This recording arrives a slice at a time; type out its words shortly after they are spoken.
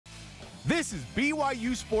This is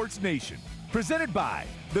BYU Sports Nation, presented by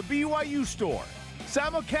the BYU Store.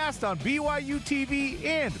 Simulcast on BYU TV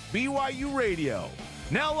and BYU Radio.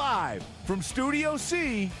 Now live from Studio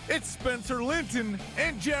C, it's Spencer Linton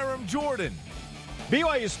and Jarom Jordan.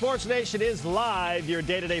 BYU Sports Nation is live, your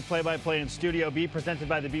day-to-day play-by-play in Studio B, presented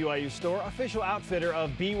by the BYU Store, official outfitter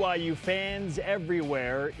of BYU fans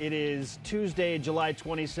everywhere. It is Tuesday, July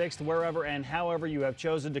 26th, wherever and however you have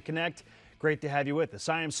chosen to connect. Great to have you with us.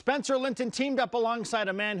 I am Spencer Linton, teamed up alongside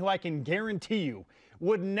a man who I can guarantee you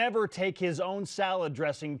would never take his own salad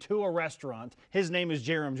dressing to a restaurant. His name is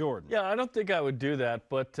Jarom Jordan. Yeah, I don't think I would do that,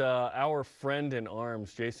 but our friend in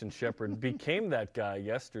arms, Jason Shepard, became that guy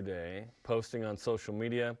yesterday, posting on social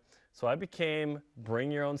media. So I became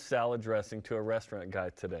bring your own salad dressing to a restaurant guy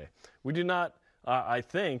today. We do not, I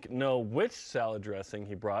think, know which salad dressing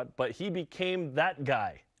he brought, but he became that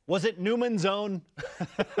guy. Was it Newman's Own?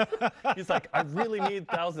 He's like, I really need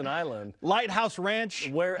Thousand Island. Lighthouse Ranch?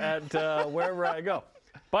 Wherever I go.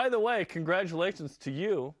 By the way, congratulations to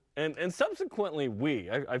you, and subsequently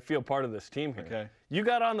I feel part of this team here. Okay. You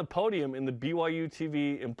got on the podium in the BYU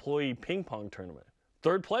TV employee ping pong tournament.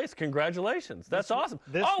 Third place, congratulations. That's awesome.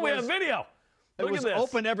 We have video. Look at this.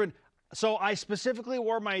 Open So I specifically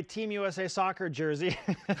wore my Team USA soccer jersey.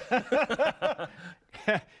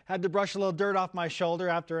 Had to brush a little dirt off my shoulder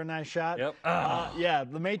after a nice shot. Yep. Yeah,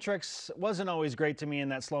 the Matrix wasn't always great to me in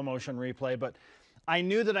that slow motion replay, but I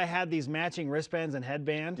knew that I had these matching wristbands and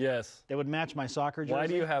headband. Yes. That would match my soccer jersey. Why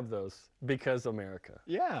do you have those? Because America.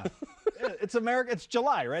 Yeah. It's America. It's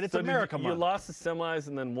July, right? It's America month. You lost the semis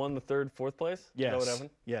and then won the fourth place? Yes. Is that what happened?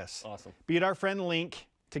 Yes. Awesome. Beat our friend Link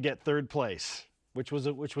to get third place, which was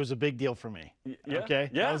a big deal for me. Yeah. Okay?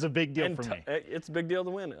 Yeah. That was a big deal for me. It's a big deal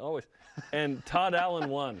to win, always. And Todd Allen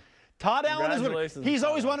won. Todd Allen Congratulations. He's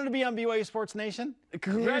always wanted to be on BYU Sports Nation.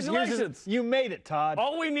 Congratulations. You made it, Todd.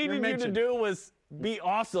 All we needed you to do was be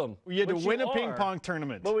awesome. You had to win a ping pong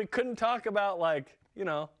tournament. But we couldn't talk about,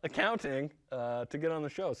 accounting to get on the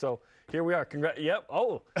show. So here we are. Yep.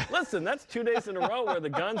 Oh, listen, that's 2 days in a row where the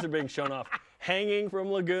guns are being shown off. Hanging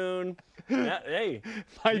from Lagoon. Hey.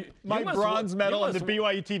 My bronze medal in the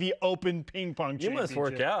BYU TV Open Ping Pong Championship. You must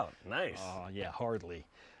work out. Nice. Oh, yeah, hardly.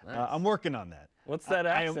 Nice. I'm working on that. What's that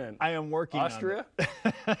accent? I am working Austria?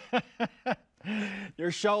 on it.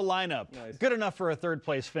 Your show lineup. Nice. Good enough for a third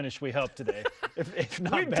place finish, we hope, today. if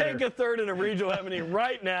not We'd better. take a third in a regional Emily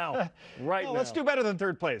right now. Now. Let's do better than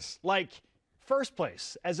third place. Like first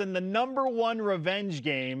place, as in the #1 revenge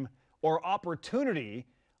game or opportunity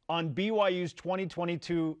on BYU's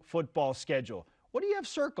 2022 football schedule. What do you have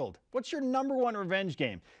circled? What's your #1 revenge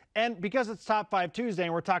game? And because it's Top 5 Tuesday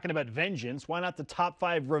and we're talking about vengeance, why not the top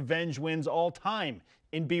 5 revenge wins all time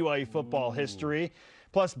in BYU football history?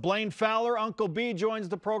 Plus, Blaine Fowler, Uncle B, joins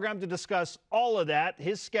the program to discuss all of that,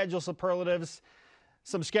 his schedule superlatives,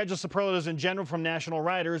 some schedule superlatives in general from national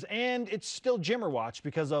writers, and it's still Jimmer Watch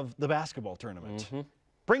because of the basketball tournament.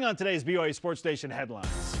 Bring on today's BYU Sports Nation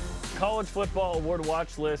headlines. College football award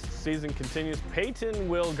watch list season continues. Peyton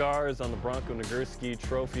Wilgar is on the Bronco Nagurski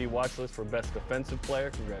Trophy watch list for Best Defensive Player.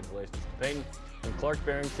 Congratulations to Peyton. And Clark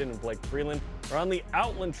Barrington and Blake Freeland are on the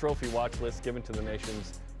Outland Trophy watch list given to the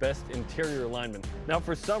nation's Best Interior Linemen. Now,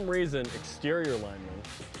 for some reason, exterior linemen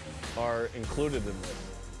are included in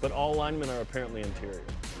this, but all linemen are apparently interior.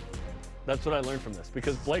 That's what I learned from this,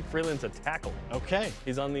 because Blake Freeland's a tackle. Okay.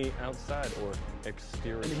 He's on the outside or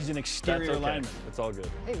exterior. And he's an exterior lineman. It's all good.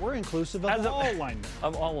 Hey, we're inclusive of all linemen.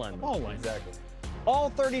 Of all linemen. All linemen. Exactly.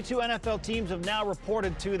 All 32 NFL teams have now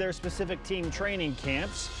reported to their specific team training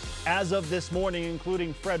camps as of this morning,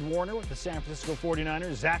 including Fred Warner with the San Francisco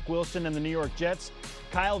 49ers, Zach Wilson and the New York Jets,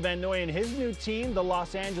 Kyle Van Noy and his new team, the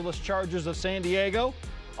Los Angeles Chargers of San Diego.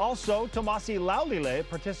 Also, Tomasi Laulile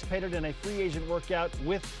participated in a free agent workout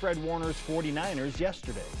with Fred Warner's 49ers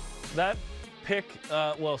yesterday. That pick,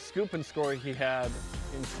 scoop and score he had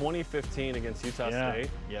in 2015 against Utah State.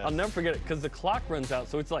 Yes. I'll never forget it because the clock runs out.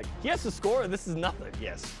 So it's like, he has to score. This is nothing.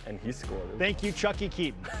 Yes. And he scored. Thank you, Chucky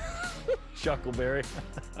Keaton. Chuckleberry.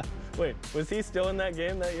 Wait, was he still in that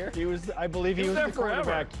game that year? He was, I believe he was the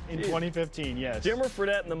quarterback in 2015, yes. Jimmer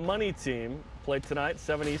Fredette and the Money Team play tonight,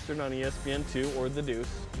 7 Eastern on ESPN2 or The Deuce,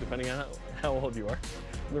 depending on how old you are.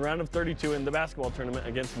 In the round of 32 in the basketball tournament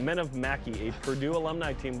against Men of Mackey, a Purdue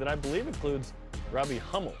alumni team that I believe includes Robbie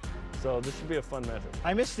Hummel. So this should be a fun matchup.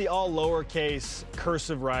 I miss the all lowercase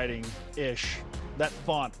cursive writing-ish. That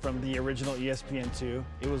font from the original ESPN2.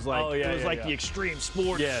 It was like the extreme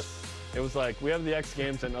sports. Yes. It was like, we have the X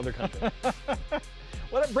Games and other content.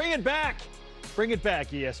 Bring it back. Bring it back,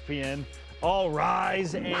 ESPN. All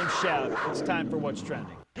rise and shout. It's time for What's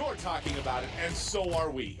Trending. You're talking about it, and so are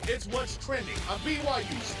we. It's What's Trending on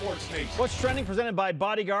BYU Sports Nation. What's Trending, presented by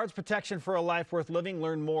Bodyguards, protection for a life worth living.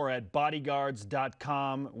 Learn more at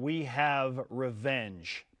bodyguards.com. We have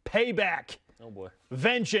revenge, payback, Oh boy,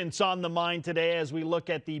 vengeance on the mind today as we look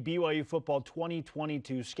at the BYU Football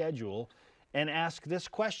 2022 schedule and ask this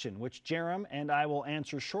question, which Jarom and I will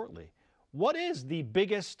answer shortly. What is the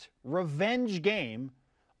biggest revenge game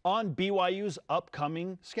on BYU's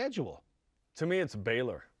upcoming schedule? to me it's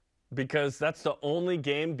Baylor, because that's the only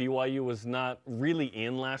game BYU was not really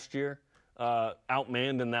in last year.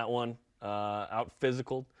 Outmanned in that one,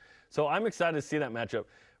 out-physicaled. So I'm excited to see that matchup.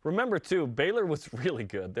 Remember, too, Baylor was really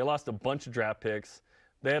good. They lost a bunch of draft picks.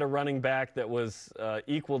 They had a running back that was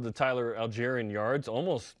equal to Tyler Algier in yards,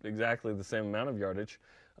 almost exactly the same amount of yardage.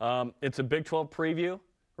 It's a Big 12 preview,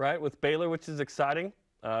 right, with Baylor, which is exciting.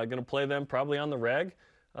 Going to play them probably on the reg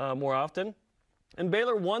more often. And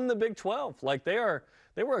Baylor won the Big 12. Like, they were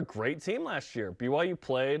a great team last year. BYU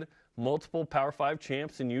played multiple Power 5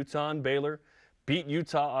 champs in Utah and Baylor. Beat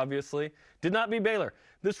Utah, obviously. Did not beat Baylor.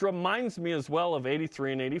 This reminds me as well of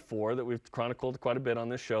 83 and 84 that we've chronicled quite a bit on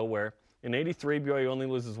this show, where in 83, BYU only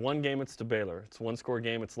loses one game. It's to Baylor. It's a one-score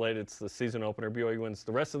game. It's late. It's the season opener. BYU wins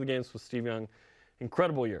the rest of the games with Steve Young.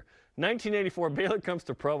 Incredible year. 1984, Baylor comes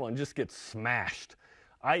to Provo and just gets smashed.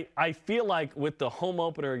 I feel like with the home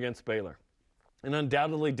opener against Baylor, and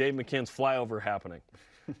undoubtedly Dave McCann's flyover happening,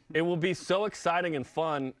 it will be so exciting and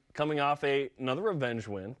fun coming off another revenge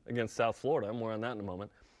win against South Florida. More on that in a moment.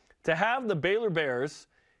 To have the Baylor Bears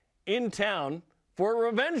in town for a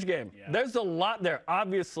revenge game. Yeah. There's a lot there.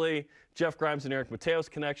 Obviously, Jeff Grimes and Eric Mateo's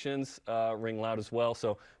connections ring loud as well.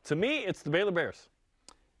 So to me, it's the Baylor Bears.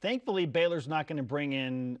 Thankfully, Baylor's not going to bring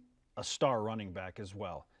in a star running back as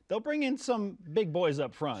well. They'll bring in some big boys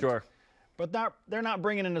up front. Sure. But they're not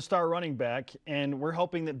bringing in a star running back, and we're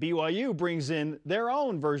hoping that BYU brings in their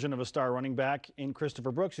own version of a star running back in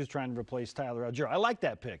Christopher Brooks, who's trying to replace Tyler Algier. I like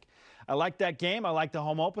that pick. I like that game. I like the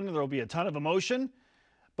home opener. There will be a ton of emotion.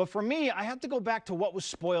 But for me, I have to go back to what was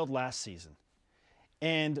spoiled last season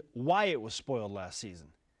and why it was spoiled last season.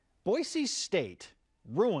 Boise State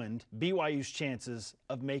ruined BYU's chances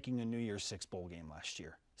of making a New Year's Six bowl game last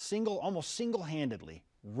year. Almost single-handedly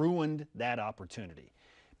ruined that opportunity.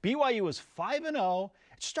 BYU was 5-0.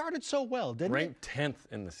 It started so well, didn't it? Ranked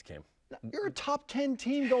 10th in this game. You're a top 10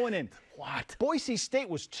 team going in. What? Boise State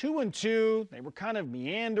was 2-2. They were kind of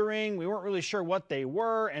meandering. We weren't really sure what they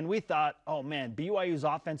were, and we thought, oh, man, BYU's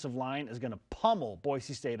offensive line is going to pummel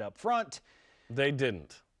Boise State up front. They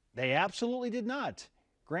didn't. They absolutely did not.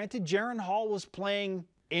 Granted, Jaron Hall was playing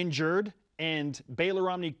injured, and Baylor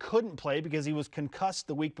Romney couldn't play because he was concussed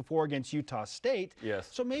the week before against Utah State. Yes.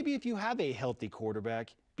 So maybe if you have a healthy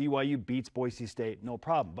quarterback, BYU beats Boise State, no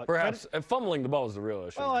problem. But perhaps fumbling the ball is the real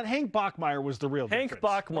issue. Well, and Hank Bachmeier was the real difference. Hank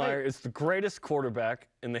Bachmeier is the greatest quarterback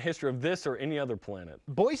in the history of this or any other planet.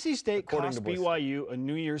 Boise State cost BYU a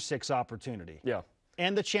New Year's Six opportunity. Yeah.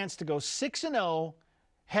 And the chance to go 6-0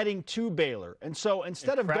 heading to Baylor. And so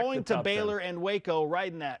instead of going to Baylor and Waco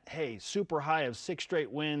riding that, hey, super high of 6 straight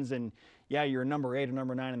wins and, yeah, you're number 8 or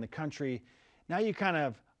number 9 in the country, now you kind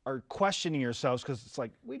of are questioning yourselves because it's like,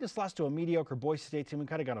 we just lost to a mediocre Boise State team. We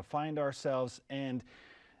kind of got to find ourselves. And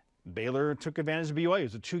Baylor took advantage of BYU. It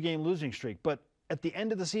was a 2-game losing streak. But at the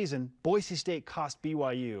end of the season, Boise State cost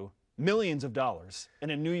BYU millions of dollars in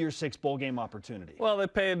a New Year's Six bowl game opportunity. Well, they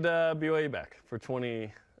paid BYU back for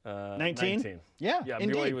 2019. Yeah,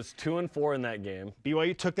 indeed. BYU was 2-4 in that game.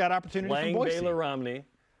 BYU took that opportunity from Boise. Playing Baylor Romney,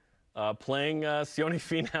 playing Sione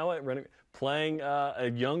Finau at running, playing a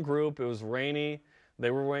young group. It was rainy. They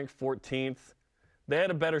were ranked 14th. They had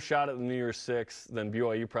a better shot at the New Year's Six than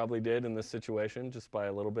BYU probably did in this situation, just by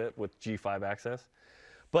a little bit with G5 access.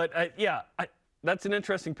 But, that's an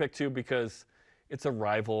interesting pick, too, because it's a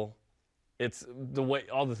rival. It's the way,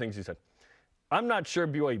 all the things you said. I'm not sure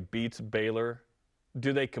BYU beats Baylor.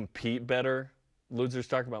 Do they compete better? Losers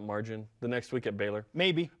talk about margin the next week at Baylor.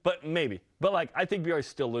 Maybe. But I think BYU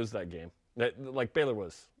still lose that game. Baylor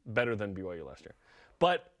was better than BYU last year.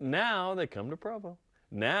 But now they come to Provo.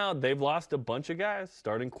 Now they've lost a bunch of guys,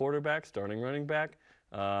 starting quarterback, starting running back,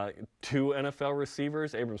 2 NFL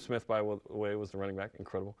receivers. Abram Smith, by the way, was the running back.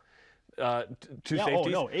 Incredible. 2 safeties. Oh,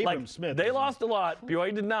 no, Abram Smith. They lost a lot.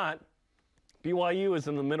 BYU did not. BYU is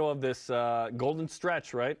in the middle of this golden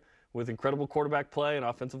stretch, right, with incredible quarterback play and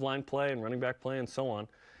offensive line play and running back play and so on.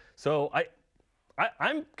 So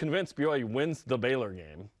I'm convinced BYU wins the Baylor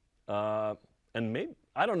game. And maybe,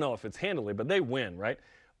 I don't know if it's handily, but they win, right?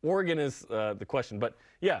 Oregon is the question. But,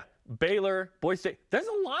 yeah, Baylor, Boise State. There's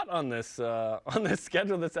a lot on this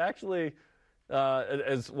schedule that's actually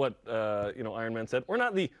as what Iron Man said. We're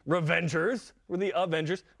not the Revengers. We're the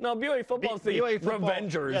Avengers. No, BYU football is the BYU football,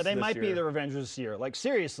 Revengers. Yeah, they this might year. be the Revengers this year. Like,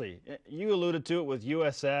 seriously, you alluded to it with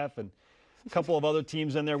USF and a couple of other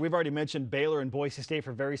teams in there. We've already mentioned Baylor and Boise State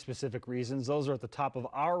for very specific reasons. Those are at the top of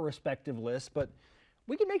our respective lists. But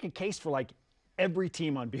we can make a case for, like, every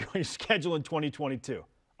team on BYU's schedule in 2022.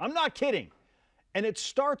 I'm not kidding. And it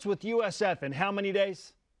starts with USF in how many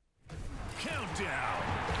days? Countdown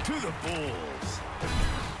to the Bulls.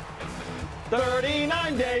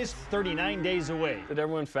 39 days. 39 days away. Did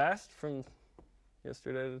everyone fast from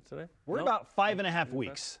yesterday to today? We're No? about 5.5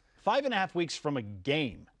 weeks. 5.5 weeks from a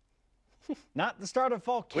game. Not the start of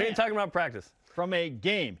fall camp. We ain't talking about practice. From a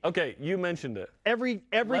game. Okay, you mentioned it. Every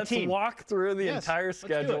Let's team. walk through the Yes, entire let's do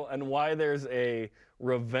schedule it. and why there's a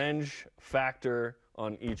revenge factor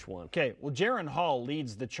on each one. Okay, well, Jaron Hall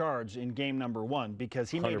leads the charge in game number 1 because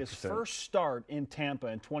he made his 100%. first start in Tampa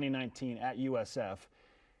in 2019 at USF.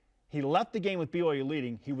 He left the game with BYU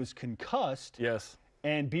leading. He was concussed. Yes.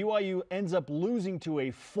 And BYU ends up losing to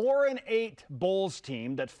a 4-8 Bulls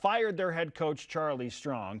team that fired their head coach, Charlie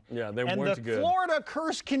Strong. Yeah, they and weren't the good. Florida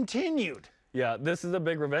curse continued. Yeah, this is a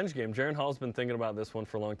big revenge game. Jaron Hall's been thinking about this one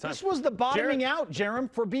for a long time. This was the bottoming out,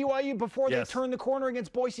 Jarom, for BYU before Yes. they turned the corner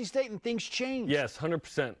against Boise State and things changed. Yes,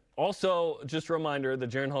 100%. Also, just a reminder that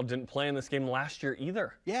Jaron Hall didn't play in this game last year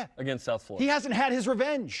either. Yeah. Against South Florida. He hasn't had his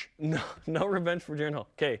revenge. No revenge for Jaron Hall.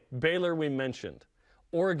 Okay, Baylor we mentioned.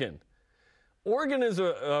 Oregon. Oregon is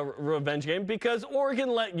a revenge game because Oregon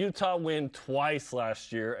let Utah win twice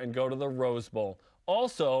last year and go to the Rose Bowl.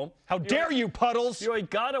 Also, How dare you, Puddles? BYU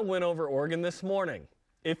got a win over Oregon this morning.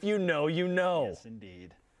 If you know, you know. Yes,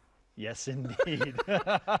 indeed. Yes, indeed.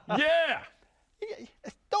 Yeah.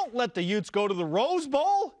 Don't let the Utes go to the Rose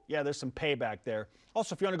Bowl. Yeah, there's some payback there.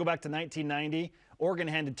 Also, if you want to go back to 1990, Oregon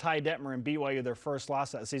handed Ty Detmer and BYU their first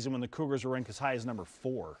loss that season when the Cougars were ranked as high as number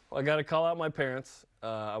 4. Well, I got to call out my parents.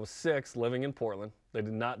 I was 6, living in Portland. They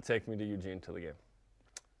did not take me to Eugene to the game.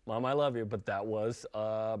 Mom, I love you, but that was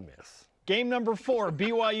a miss. Game number 4,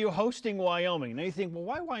 BYU hosting Wyoming. Now you think, well,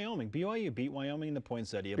 why Wyoming? BYU beat Wyoming in the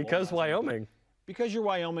Poinsettia Bowl. Because last week. Wyoming. Because you're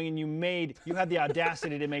Wyoming and you had the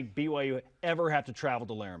audacity to make BYU ever have to travel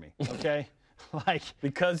to Laramie, okay? Like,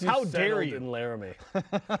 Because you how dare settled you? in Laramie.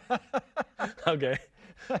 Okay.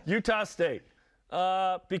 Utah State.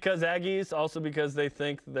 Because Aggies, also because they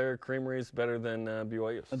think their creamery is better than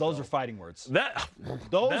BYU's. And those are fighting words.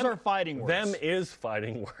 Those are fighting words. Them is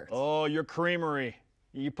fighting words. Oh, your creamery.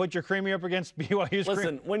 You put your creamery up against BYU's Listen,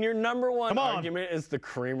 creamery. when your number one Come on. argument is the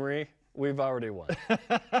creamery, we've already won.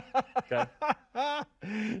 Okay?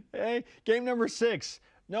 Hey, game number 6,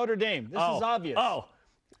 Notre Dame. This is obvious.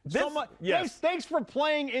 This, So much. yes. Thanks for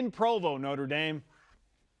playing in Provo, Notre Dame.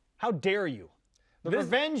 How dare you? The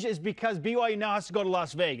revenge is because BYU now has to go to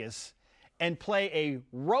Las Vegas and play a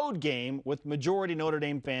road game with majority Notre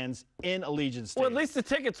Dame fans in Allegiant Well, Stadium. at least the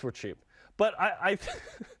tickets were cheap. But I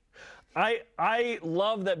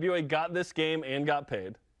love that BYU got this game and got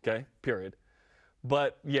paid. Okay, period.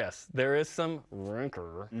 But yes, there is some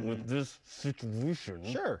rancor with this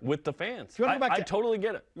situation with the fans. You wanna go back I to- totally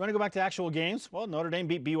get it. You want to go back to actual games? Well, Notre Dame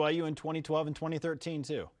beat BYU in 2012 and 2013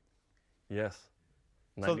 too. Yes.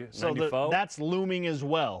 So that's looming as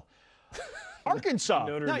well. Arkansas.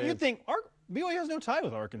 Notre now Dame. you think BYU has no tie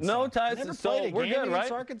with Arkansas? No ties, Never so played a we're game good,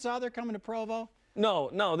 against right? Arkansas. They're coming to Provo.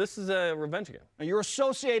 No, this is a revenge game. Now, you're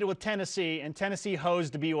associated with Tennessee, and Tennessee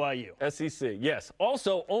hosed BYU. SEC, yes.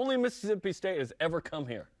 Also, only Mississippi State has ever come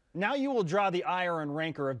here. Now you will draw the ire and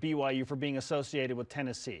rancor of BYU for being associated with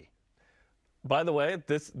Tennessee. By the way,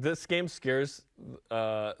 this game scares me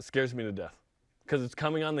to death because it's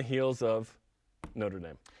coming on the heels of Notre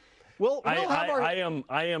Dame.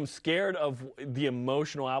 I am scared of the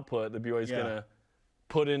emotional output that BYU is going to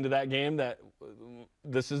put into that game. That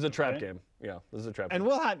this is a trap game. Yeah, this is a trap game. And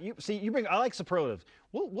we'll have I like superlatives.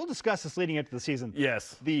 We'll discuss this leading into the season.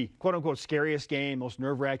 Yes. The quote unquote scariest game, most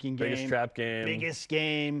nerve-wracking game, Biggest trap game. biggest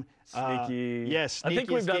game, Sneaky. Yes, I think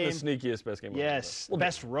we've done game. the sneakiest best game. Yes,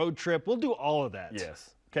 best road trip. We'll do all of that.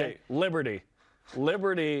 Yes. Okay. Liberty.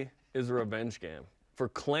 Liberty is a revenge game for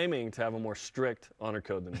claiming to have a more strict honor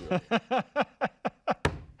code than BYU.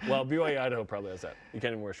 Well, BYU Idaho probably has that. You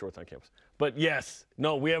can't even wear shorts on campus. But yes,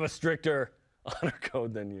 no, we have a stricter honor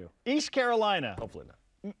code than you. East Carolina. Hopefully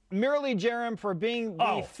not. Merely Jarom for being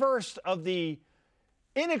the first of the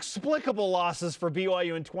inexplicable losses for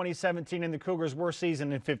BYU in 2017 in the Cougars' worst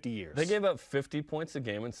season in 50 years. They gave up 50 points a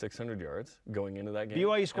game and 600 yards going into that game.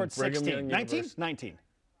 BYU scored And Brigham 16. Young 19? University- 19.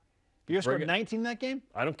 BYU scored 19 in that game?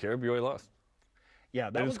 I don't care. BYU lost. Yeah,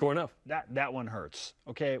 They didn't score enough. That one hurts.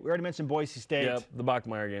 Okay, we already mentioned Boise State. Yeah, the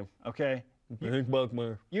Bachmeyer game. Okay, Hank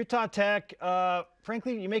Buckmeyer. Utah Tech,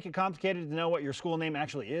 frankly, you make it complicated to know what your school name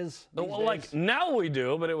actually is. Well, like now we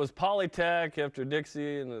do, but it was Polytech after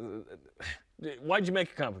Dixie. And why'd you make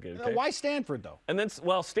it complicated? Okay? Why Stanford, though? And then,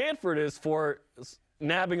 well, Stanford is for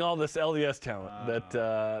nabbing all this LDS talent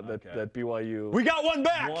that BYU We got one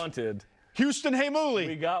back. wanted. Houston Haymuli.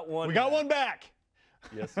 We got one. We got one back.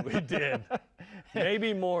 Yes, we did.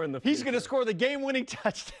 Maybe more in the future. He's going to score the game-winning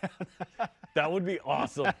touchdown. That would be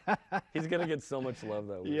awesome. He's going to get so much love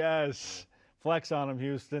that week. Yes. Flex on him,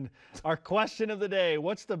 Houston. Our question of the day,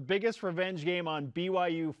 what's the biggest revenge game on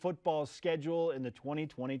BYU football's schedule in the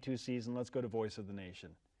 2022 season? Let's go to Voice of the Nation.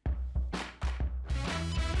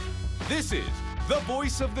 This is the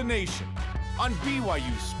Voice of the Nation on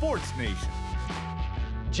BYU Sports Nation.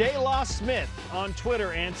 J. Law Smith on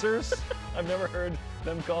Twitter answers. I've never heard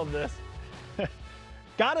them called this.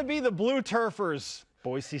 Gotta be the Blue Turfers,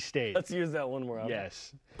 Boise State. Let's use that one more often.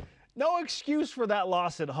 Yes. No excuse for that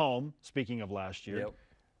loss at home, speaking of last year. Yep.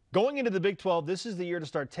 Going into the Big 12, this is the year to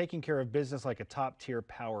start taking care of business like a top-tier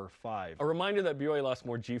Power 5. A reminder that BYU lost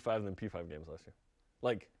more G5 than P5 games last year.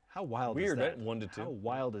 Like, how wild weird, is that? right? 1-2. How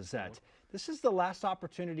wild is that? This is the last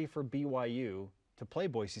opportunity for BYU to play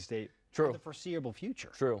Boise State for the foreseeable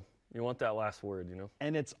future. True. You want that last word, you know?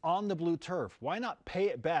 And it's on the blue turf. Why not pay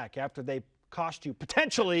it back after they cost you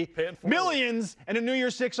potentially it millions and a New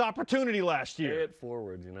Year's Six opportunity last year? Pay it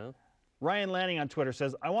forward, you know? Ryan Lanning on Twitter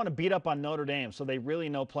says, I want to beat up on Notre Dame so they really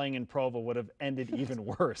know playing in Provo would have ended even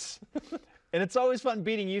worse. And it's always fun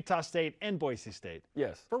beating Utah State and Boise State.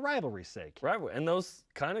 Yes. For rivalry's sake. Rivalry. And those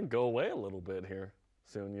kind of go away a little bit here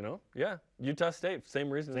soon, you know? Yeah. Utah State, same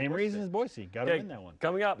reason. Same reason as Boise. Got to win that one.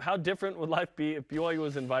 Coming up, how different would life be if BYU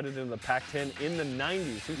was invited into the Pac-10 in the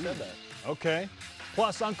 90s? Who said that? Okay.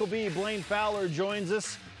 Plus, Uncle B, Blaine Fowler, joins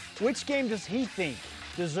us. Which game does he think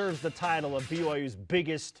deserves the title of BYU's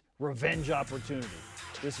biggest revenge opportunity?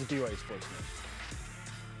 This is BYU Sports Nation.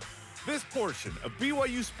 This portion of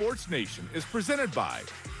BYU Sports Nation is presented by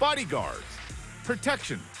Bodyguards.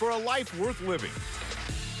 Protection for a life worth living.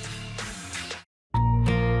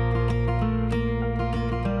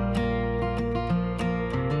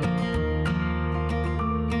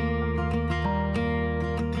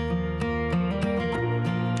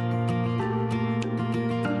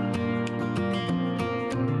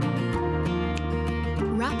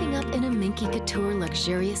 Wrapping up in a Minky Couture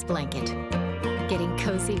luxurious blanket. Getting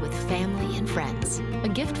cozy with family and friends. A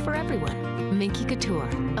gift for everyone. Minky Couture,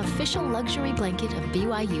 official luxury blanket of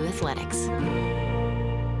BYU Athletics.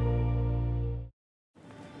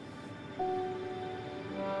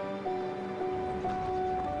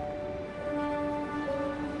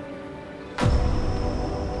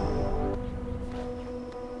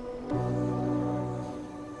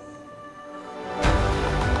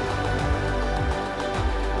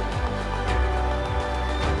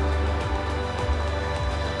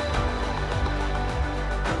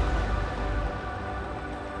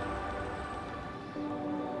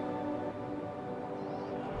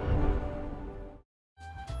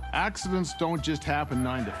 Accidents don't just happen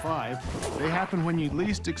 9 to 5. They happen when you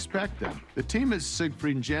least expect them. The team at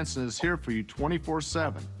Siegfried & Jensen is here for you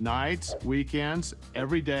 24/7. Nights, weekends,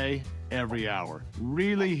 every day, every hour.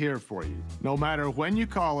 Really here for you. No matter when you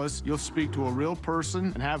call us, you'll speak to a real person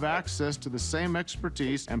and have access to the same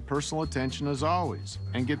expertise and personal attention as always,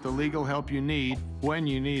 and get the legal help you need when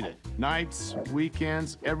you need it. Nights,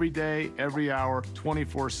 weekends, every day, every hour,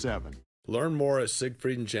 24/7. Learn more at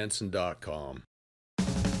siegfriedandjensen.com.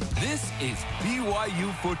 This is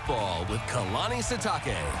BYU Football with Kalani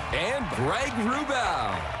Sitake and Greg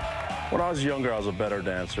Wrubell. When I was younger, I was a better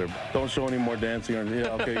dancer. Don't show any more dancing.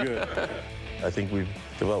 Okay, good. I think we've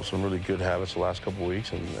developed some really good habits the last couple of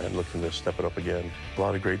weeks and looking to step it up again. A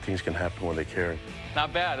lot of great things can happen when they care.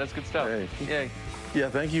 Not bad. That's good stuff. Hey. Yeah,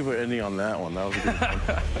 thank you for ending on that one. That was a good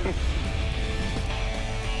one.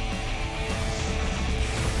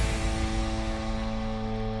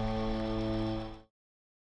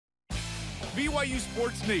 BYU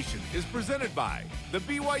Sports Nation is presented by the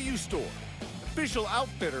BYU Store, official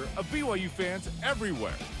outfitter of BYU fans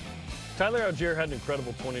everywhere. Tyler Algier had an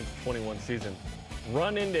incredible 2021 season.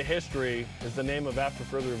 Run into History is the name of After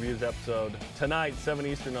Further Review's episode tonight, 7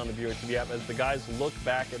 Eastern on the BYU TV app, as the guys look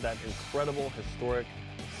back at that incredible, historic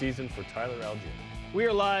season for Tyler Algier. We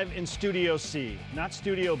are live in Studio C, not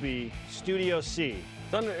Studio B, Studio C.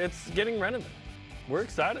 It's getting renovated. We're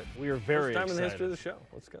excited. We are very excited. First time in the excited. history of the show.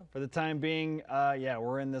 Let's go. For the time being,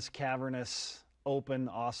 we're in this cavernous, open,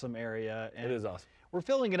 awesome area. And it is awesome. We're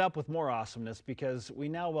filling it up with more awesomeness because we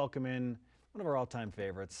now welcome in one of our all-time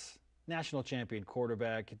favorites, national champion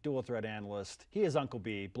quarterback, dual threat analyst. He is Uncle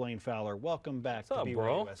B, Blaine Fowler. Welcome back to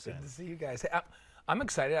BYUSN. Good to see you guys. Hey, I'm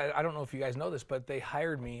excited. I don't know if you guys know this, but they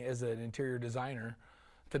hired me as an interior designer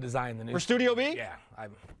to design the new. For Studio B? Yeah,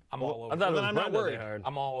 I'm all over it. Then I'm not worried.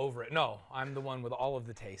 I'm all over it. No, I'm the one with all of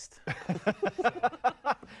the taste.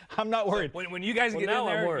 I'm not worried. So when you guys get in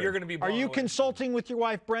there, you're going to be blown Are you away. consulting with your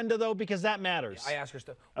wife, Brenda, though? Because that matters. I ask her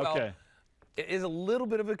stuff. Well, okay. It is a little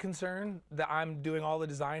bit of a concern that I'm doing all the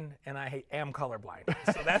design and I am colorblind.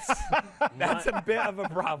 So that's a bit of a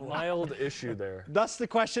problem. Mild issue there. That's the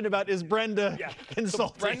question about, is Brenda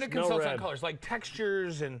consulting? So Brenda consults on colors, like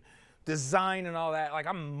textures and design and all that. Like,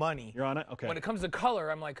 I'm money. You're on it? Okay. When it comes to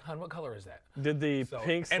color, I'm like, hon, what color is that? Did the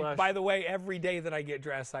pink slash... And by the way, every day that I get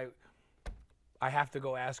dressed, I have to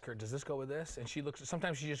go ask her, does this go with this? And she looks,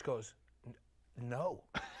 sometimes she just goes, no.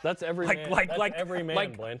 That's every man. That's every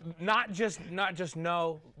man, Blaine. Not just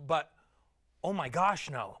no, but oh my gosh,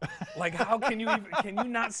 no. Like, how can you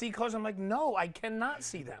not see colors? I'm like, no, I cannot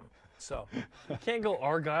see them. So you can't go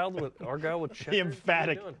Argyle with checkers. The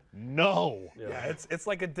emphatic no. Yeah, it's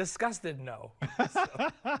like a disgusted no.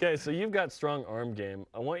 Okay, so you've got strong arm game.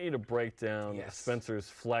 I want you to break down Spencer's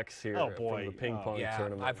flex here from the ping pong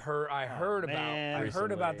tournament. I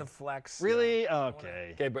heard about the flex. Really?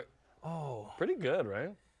 Okay. Okay, but pretty good, right?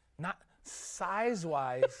 Not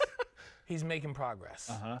size-wise, he's making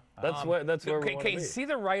progress. That's where we want to be. Okay, see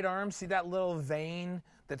the right arm? See that little vein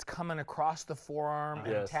that's coming across the forearm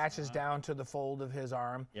and attaches down to the fold of his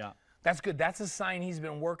arm? Yeah. That's good. That's a sign he's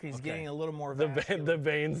been working. He's getting a little more vascular. The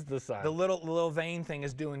veins, the sign. The little vein thing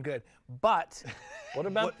is doing good. But what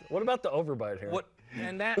about the overbite here?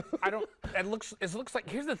 And that it looks like,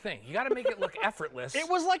 here's the thing. You got to make it look effortless. It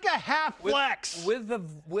was like a half flex. With the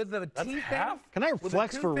teeth thing. Can I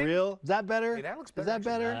flex for real? Is that better? Hey, that looks better. Is that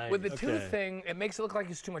better? Nice. With the tooth thing, it makes it look like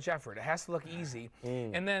it's too much effort. It has to look easy.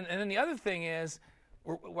 And then the other thing is,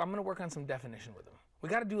 I'm going to work on some definition with him. We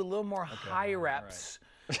got to do a little more high reps,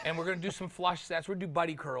 and we're going to do some flush sets. We're going to do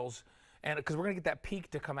buddy curls. And because we're going to get that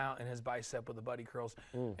peak to come out in his bicep with the buddy curls.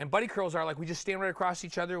 And buddy curls are like, we just stand right across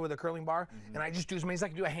each other with a curling bar, and I just do as many as I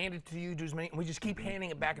can do. I hand it to you, do as many, and we just keep handing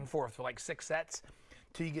it back and forth for like 6 sets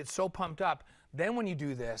till you get so pumped up. Then when you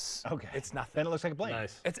do this, it's nothing. Then it looks like a Blaine.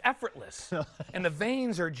 Nice. It's effortless. And the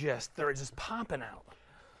veins are just popping out.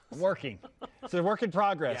 Working. It's a work in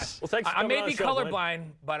progress. Well, thanks for I coming may on be the show, colorblind,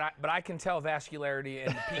 but I can tell vascularity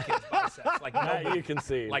and the peak in his biceps. Like nobody. You can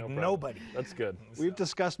see. Like no nobody. That's good. We've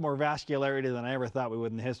discussed more vascularity than I ever thought we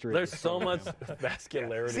would in the history. There's so much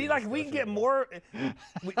vascularity. See, like we can get more.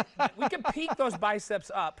 We can peak those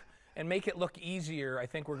biceps up and make it look easier. I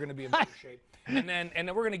think we're going to be in better shape. And then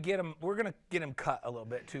we're going to get him. We're going to get him cut a little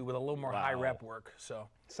bit too with a little more high rep work. So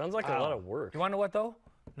sounds like a lot of work. You want to know what though?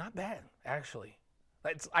 Not bad actually.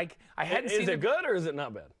 It's like I hadn't seen. Is it good or is it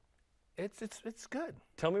not bad? It's good.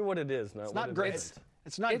 Tell me what it is. It's not great.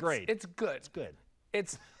 It's not great. It's good. It's good.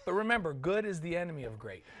 But remember, good is the enemy of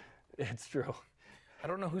great. It's true. I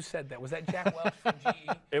don't know who said that. Was that Jack Welch from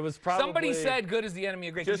GE? It was probably. Somebody said good is the enemy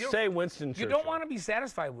of great. Just say Winston Churchill. You don't want to be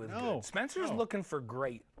satisfied with good. Spencer's looking for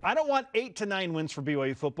great. I don't want 8 to 9 wins for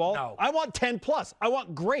BYU football. No. I want 10 plus. I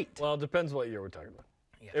want great. Well, it depends what year we're talking about.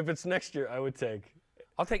 Yeah. If it's next year, I would take.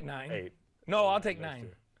 I'll take 9. 8. No, I'll take 9.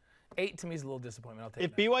 8 to me is a little disappointment. I'll take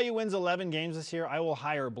If 9. BYU wins 11 games this year, I will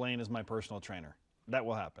hire Blaine as my personal trainer. That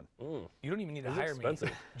will happen. You don't even need to hire me.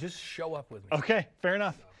 Just show up with me. Okay, fair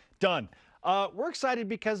enough. Done. We're excited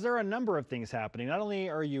because there are a number of things happening. Not only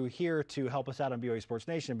are you here to help us out on BYU Sports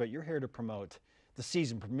Nation, but you're here to promote the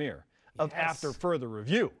season premiere of After Further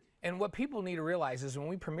Review. And what people need to realize is when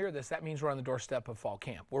we premiere this, that means we're on the doorstep of fall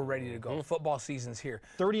camp. We're ready to go. Football season's here.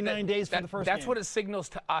 39 days for the first game. That's what it signals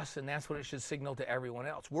to us, and that's what it should signal to everyone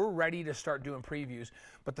else. We're ready to start doing previews,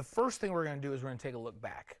 but the first thing we're going to do is we're going to take a look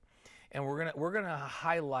back. And we're going to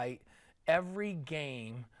highlight every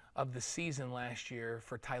game of the season last year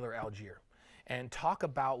for Tyler Algier and talk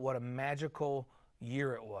about what a magical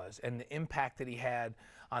year it was and the impact that he had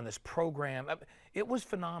on this program. It was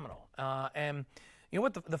phenomenal. And you know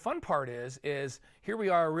what the fun part is here we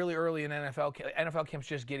are really early in NFL camp's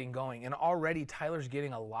just getting going, and already Tyler's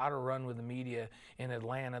getting a lot of run with the media in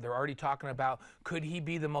Atlanta. They're already talking about, could he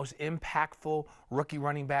be the most impactful rookie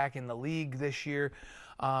running back in the league this year?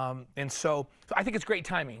 And so I think it's great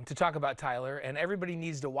timing to talk about Tyler, and everybody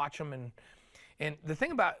needs to watch him. And the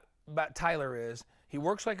thing about Tyler is he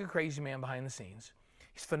works like a crazy man behind the scenes.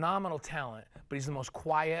 He's phenomenal talent, but he's the most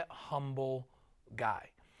quiet, humble guy.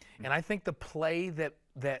 And I think the play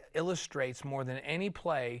that illustrates more than any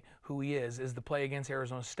play who he is the play against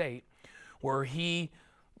Arizona State, where he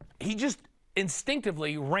just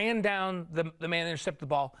instinctively ran down the man that intercepted the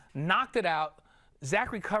ball, knocked it out,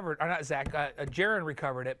 Zach recovered, or not Zach, Jaron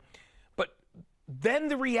recovered it. But then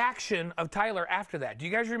the reaction of Tyler after that. Do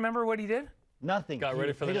you guys remember what he did? Nothing. Got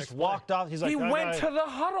ready for the He next just walked off. He's like, He went to the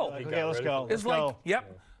huddle. Like, okay, let's go. It's like,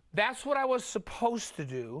 yep, that's what I was supposed to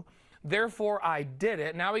do. Therefore, I did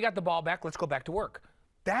it. Now we got the ball back. Let's go back to work.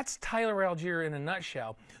 That's Tyler Algier in a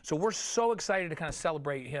nutshell. So we're so excited to kind of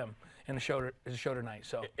celebrate him in the show tonight.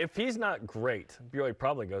 So if he's not great, BYU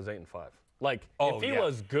probably goes 8-5. Like, if he yeah.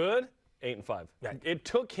 was good, 8-5. Yeah. It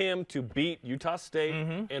took him to beat Utah State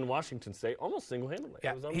and Washington State almost single-handedly.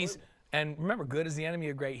 yeah, It was unbelievable. and remember, good is the enemy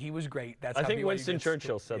of great. He was great. That's I how think BYU Winston gets-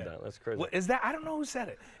 Churchill said that. That's crazy. Well, is that? I don't know who said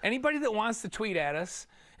it. Anybody that wants to tweet at us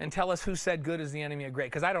and tell us who said good is the enemy of great,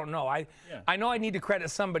 because I don't know. I know I need to credit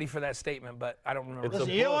somebody for that statement, but I don't remember. Listen,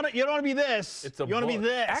 you don't want to be this. It's a you want to be book.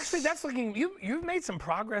 this. Actually, that's looking. You've made some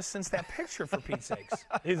progress since that picture, for Pete's sakes.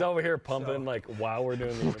 He's over here pumping like while we're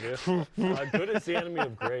doing the interview. Good is the Enemy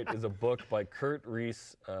of Great is a book by Kurt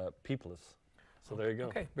Reese Peoples. So there you go.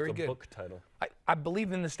 Okay, very it's a good. book title. I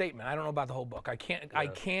believe in the statement. I don't know about the whole book. I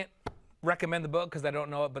can't recommend the book because I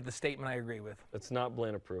don't know it, but the statement I agree with. It's not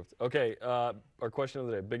Blaine approved. Okay, our question of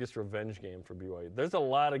the day: biggest revenge game for BYU. There's a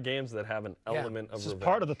lot of games that have an element of This is revenge.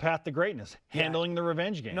 part of the path to greatness, handling the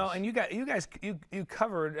revenge games. No, and you guys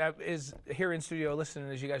covered is here in studio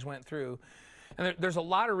listening as you guys went through, and there's a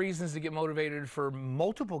lot of reasons to get motivated for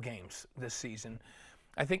multiple games this season.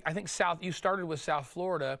 I think you started with South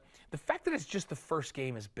Florida. The fact that it's just the first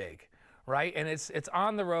game is big, right? And it's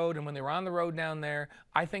on the road, and when they were on the road down there,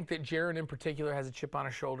 I think that Jaron in particular has a chip on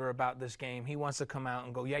his shoulder about this game. He wants to come out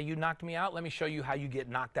and go, yeah, you knocked me out. Let me show you how you get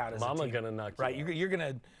knocked out as a team. Mama gonna knock you right? out. You're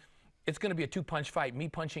gonna. It's gonna be a two-punch fight. Me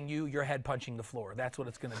punching you, your head punching the floor. That's what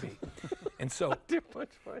it's gonna be. And so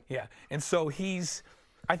Two-punch fight. yeah, and so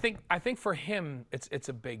I think for him it's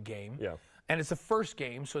a big game. Yeah. And it's the first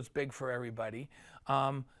game, so it's big for everybody.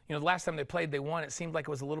 The last time they played, they won. It seemed like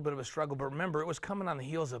it was a little bit of a struggle, but remember, it was coming on the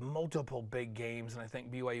heels of multiple big games, and I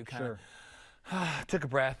think BYU kind of took a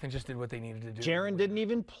breath and just did what they needed to do. Jaron didn't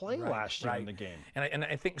even play last year in the game. And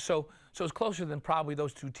I think so it's closer than probably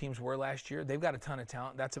those two teams were last year. They've got a ton of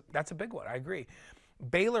talent. That's a big one. I agree.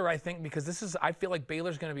 Baylor, I think, because I feel like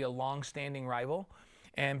Baylor's going to be a long-standing rival,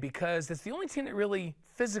 and because it's the only team that really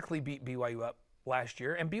physically beat BYU up last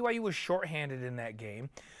year, and BYU was shorthanded in that game.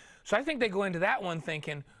 So I think they go into that one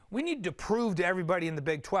thinking, we need to prove to everybody in the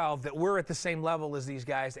Big 12 that we're at the same level as these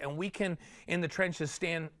guys, and we can, in the trenches,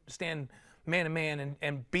 stand man-to-man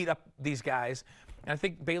and beat up these guys. And I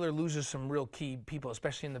think Baylor loses some real key people,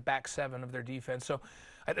 especially in the back seven of their defense. So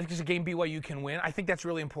I think it's a game BYU can win. I think that's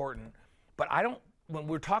really important. But when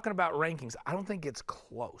we're talking about rankings, I don't think it's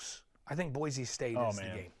close. I think Boise State is the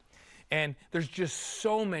game. And there's just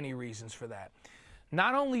so many reasons for that.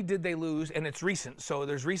 Not only did they lose, and it's recent, so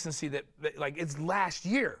there's recency that like it's last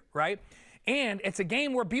year, right? And it's a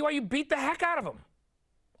game where BYU beat the heck out of them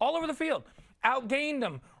all over the field, outgained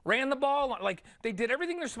them, ran the ball. Like they did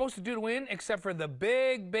everything they're supposed to do to win, except for the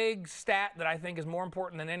big stat that I think is more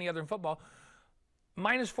important than any other in football,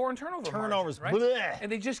 -4 in turnovers, right? Bleh. And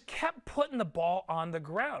they just kept putting the ball on the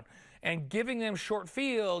ground and giving them short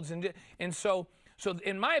fields, and so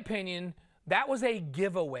in my opinion, that was a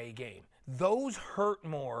giveaway game. Those hurt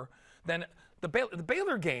more than the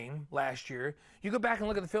Baylor game last year. You go back and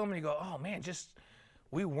look at the film and you go, oh man,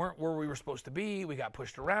 we weren't where we were supposed to be. We got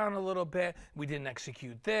pushed around a little bit. We didn't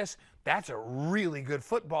execute this. That's a really good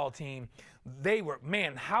football team. They were,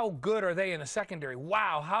 man, how good are they in the secondary?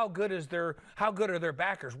 Wow, how good are their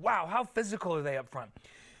backers? Wow, how physical are they up front?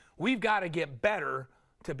 We've got to get better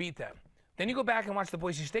to beat them. Then you go back and watch the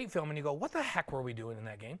Boise State film and you go, what the heck were we doing in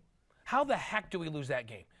that game? How the heck do we lose that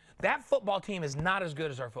game? That football team is not as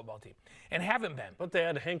good as our football team, and haven't been. But they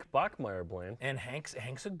had Hank Bachmeier, Blaine. And Hank's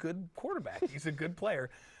a good quarterback. He's a good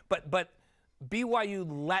player. But BYU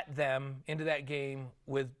let them into that game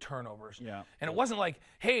with turnovers. Yeah. And it wasn't like,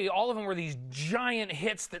 hey, all of them were these giant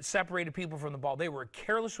hits that separated people from the ball. They were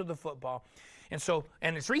careless with the football. And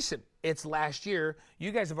it's recent. It's last year.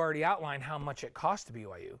 You guys have already outlined how much it cost to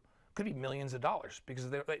BYU. Could be millions of dollars because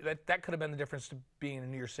that could have been the difference to being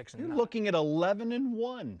in New Year 6-9. You're looking at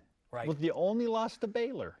 11-1. Right. With the only loss to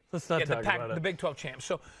Baylor. Let's not talk about it. The Big 12 champs.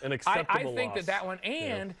 So An I acceptable think loss. that one,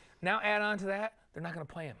 and now add on to that, they're not going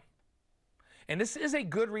to play him. And this is a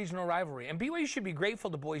good regional rivalry. And BYU should be grateful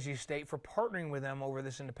to Boise State for partnering with them over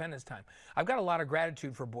this independence time. I've got a lot of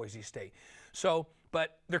gratitude for Boise State.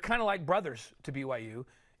 But they're kind of like brothers to BYU.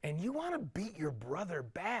 And you want to beat your brother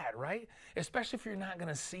bad, right? Especially if you're not going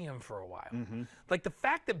to see him for a while. Like the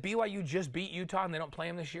fact that BYU just beat Utah and they don't play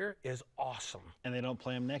him this year is awesome. And they don't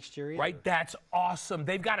play him next year either. Right? That's awesome.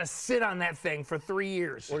 They've got to sit on that thing for 3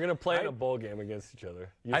 years. We're going to play in a bowl game against each other.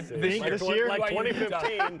 This year? Like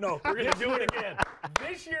 2015. No, we're going to do it again.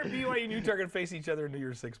 This year, BYU and Utah are going to face each other in New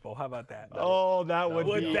Year's Six Bowl. How about that? Oh, that would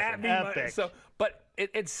be epic. But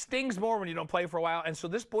it stings more when you don't play for a while. And so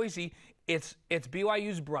this Boise, it's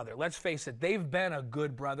BYU's brother. Let's face it, they've been a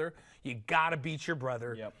good brother. You got to beat your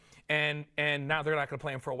brother. Yep. And now they're not going to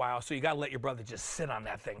play him for a while, so you got to let your brother just sit on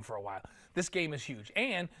that thing for a while. This game is huge.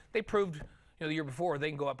 And they proved the year before they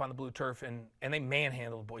can go up on the blue turf and they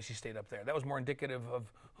manhandled Boise State up there. That was more indicative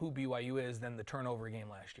of who BYU is than the turnover game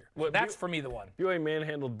last year. Well, that's for me the one. BYU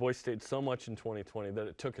manhandled Boise State so much in 2020 that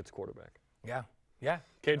it took its quarterback. Yeah.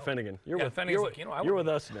 Cade Finnegan. You're with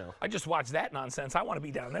us now. I just watched that nonsense. I want to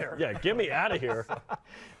be down there. Yeah, get me out of here.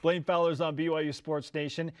 Blaine Fowler's on BYU Sports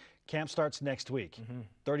Nation. Camp starts next week.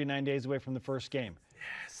 39 days away from the first game.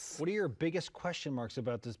 Yes. What are your biggest question marks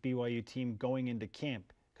about this BYU team going into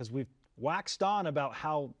camp? Because we've waxed on about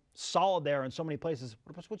how solid they are in so many places.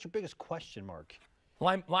 What's your biggest question mark?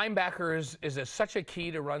 Linebacker is such a key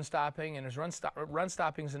to run stopping, and run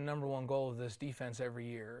stopping is the #1 goal of this defense every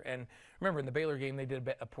year. And remember, in the Baylor game, they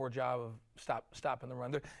did a poor job of stopping the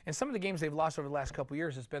run. And some of the games they've lost over the last couple of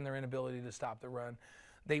years has been their inability to stop the run.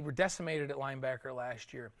 They were decimated at linebacker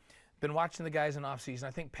last year. Been watching the guys in offseason.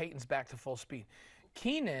 I think Peyton's back to full speed.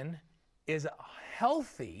 Keenan is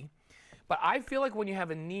healthy, but I feel like when you have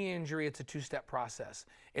a knee injury, it's a two-step process.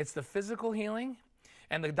 It's the physical healing,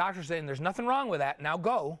 and the doctor's saying there's nothing wrong with that, now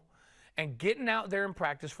go, and getting out there in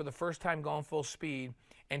practice for the first time going full speed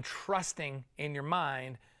and trusting in your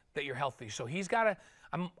mind that you're healthy. So he's got to,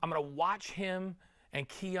 I'm going to watch him and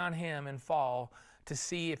key on him in fall to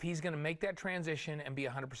see if he's going to make that transition and be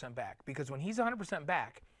 100% back. Because when he's 100%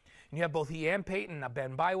 back, and you have both he and Peyton, now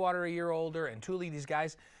Ben Bywater a year older, and Thule, these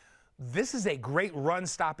guys, this is a great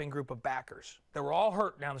run-stopping group of backers that were all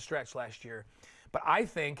hurt down the stretch last year. But I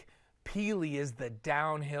think Peely is the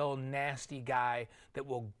downhill, nasty guy that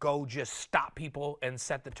will go just stop people and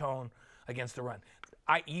set the tone against the run.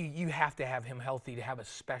 You have to have him healthy to have a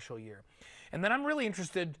special year. And then I'm really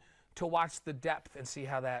interested to watch the depth and see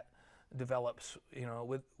how that develops,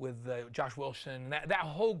 with Josh Wilson, that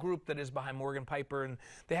whole group that is behind Morgan Piper. And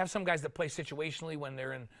they have some guys that play situationally when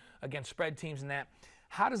they're against spread teams and that.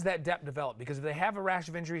 How does that depth develop? Because if they have a rash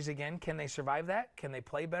of injuries again, can they survive that? Can they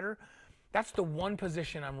play better? That's the one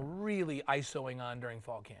position I'm really ISOing on during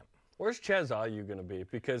fall camp. Where's Chaz Ayu going to be?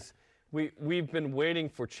 Because we've been waiting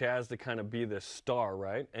for Chaz to kind of be this star,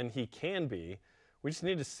 right? And he can be. We just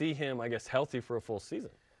need to see him, I guess, healthy for a full season.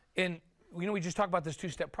 And, we just talked about this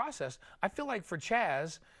two-step process. I feel like for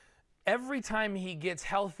Chaz, every time he gets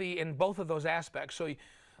healthy in both of those aspects, so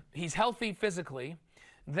he's healthy physically,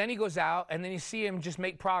 then he goes out, and then you see him just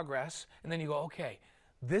make progress, and then you go, okay,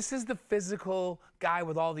 this is the physical guy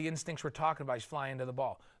with all the instincts we're talking about. He's flying to the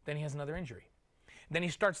ball. Then he has another injury. Then he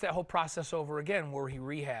starts that whole process over again where he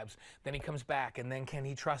rehabs. Then he comes back, and then can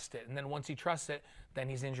he trust it? And then once he trusts it, then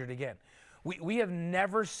he's injured again. We have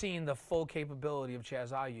never seen the full capability of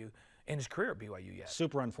Chaz Ayu in his career at BYU yet.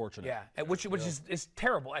 Super unfortunate. Yeah, which is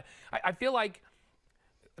terrible. I feel like,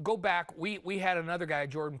 go back, we had another guy,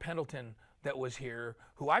 Jordan Pendleton, that was here,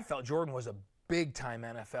 who I felt Jordan was a big-time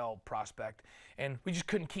NFL prospect, and we just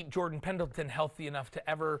couldn't keep Jordan Pendleton healthy enough to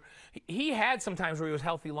ever – he had some times where he was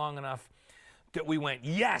healthy long enough that we went,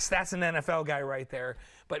 yes, that's an NFL guy right there.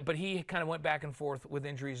 But he kind of went back and forth with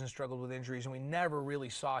injuries and struggled with injuries, and we never really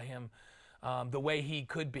saw him the way he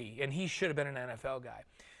could be, and he should have been an NFL guy.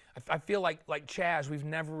 I feel like Chaz, we've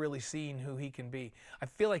never really seen who he can be. I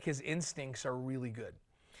feel like his instincts are really good.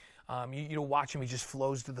 You watch him, he just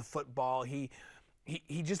flows to the football. He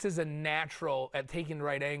just is a natural at taking the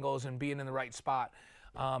right angles and being in the right spot.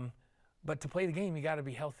 But to play the game, you got to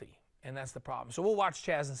be healthy, and that's the problem. So we'll watch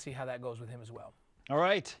Chaz and see how that goes with him as well. All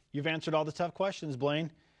right. You've answered all the tough questions, Blaine.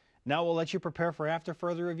 Now we'll let you prepare for after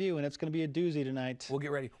further review, and it's going to be a doozy tonight. We'll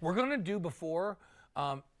get ready. We're going to do before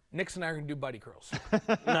Nix and I are going to do buddy curls.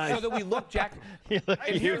 Nice. So that we look Jack. Here's the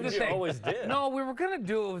thing. You always did. No, we were going to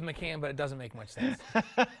do it with McCann, but it doesn't make much sense.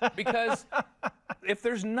 Because if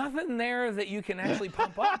there's nothing there that you can actually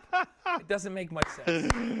pump up, it doesn't make much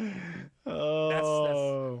sense.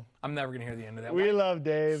 Oh. I'm never going to hear the end of that. We love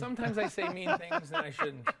Dave. Sometimes I say mean things and I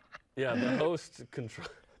shouldn't. Yeah, the host control.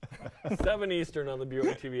 7 Eastern on the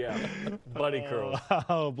BYU TV app. Buddy curls.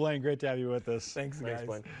 Oh, Blaine, great to have you with us. Thanks, guys.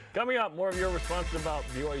 Blaine. Coming up, more of your responses about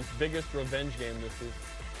BYU's biggest revenge game this season.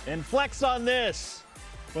 And flex on this.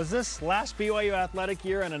 Was this last BYU athletic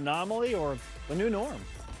year an anomaly or the new norm?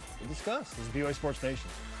 We'll discuss. This is BYU Sports Nation.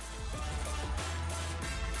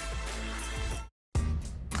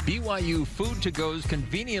 BYU Food to Go's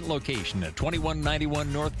convenient location at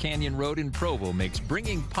 2191 North Canyon Road in Provo makes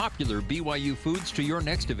bringing popular BYU foods to your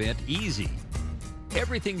next event easy.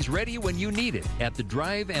 Everything's ready when you need it at the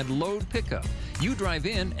drive and load pickup. You drive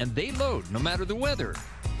in and they load no matter the weather.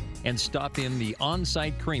 And stop in the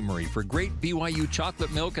on-site creamery for great BYU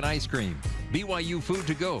chocolate milk and ice cream. BYU Food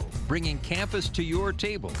to Go, bringing campus to your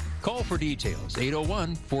table. Call for details,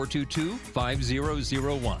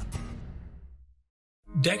 801-422-5001.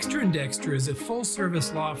 Dexter & Dexter is a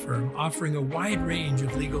full-service law firm offering a wide range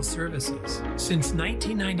of legal services. Since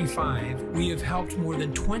 1995, we have helped more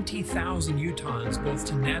than 20,000 Utahns both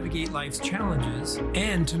to navigate life's challenges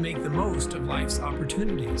and to make the most of life's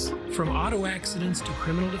opportunities. From auto accidents to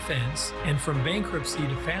criminal defense, and from bankruptcy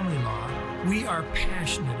to family law, we are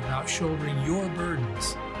passionate about shouldering your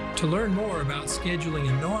burdens. To learn more about scheduling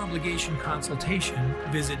a no-obligation consultation,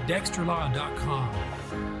 visit dexterlaw.com.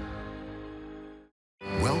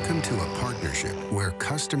 Welcome to a partnership where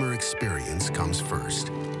customer experience comes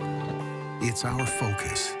first. It's our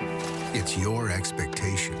focus. It's your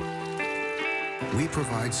expectation. We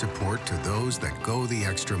provide support to those that go the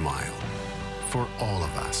extra mile for all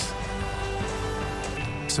of us.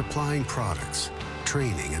 Supplying products,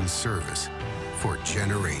 training, and service for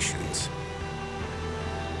generations.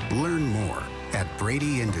 Learn more at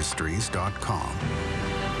bradyindustries.com.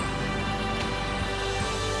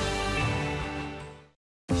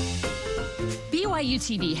 BYU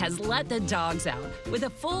TV has let the dogs out with a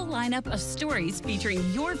full lineup of stories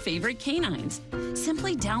featuring your favorite canines.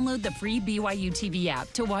 Simply download the free BYU TV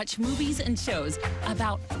app to watch movies and shows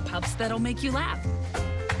about pups that'll make you laugh,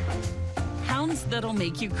 hounds that'll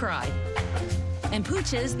make you cry, and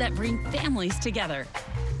pooches that bring families together.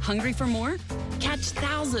 Hungry for more? Catch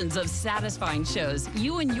thousands of satisfying shows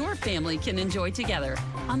you and your family can enjoy together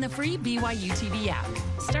on the free BYU TV app.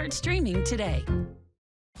 Start streaming today.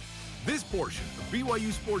 This portion of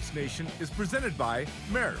BYU Sports Nation is presented by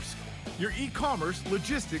Maersk, your e-commerce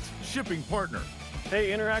logistics shipping partner.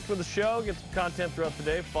 Hey, interact with the show, get some content throughout the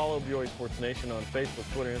day. Follow BYU Sports Nation on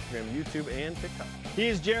Facebook, Twitter, Instagram, YouTube, and TikTok. He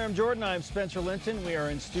is Jarom Jordan. I'm Spencer Linton. We are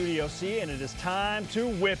in Studio C, and it is time to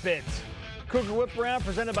whip it. Cougar Whip Around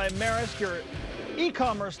presented by Maersk, your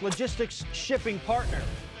e-commerce logistics shipping partner.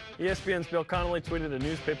 ESPN's Bill Connolly tweeted a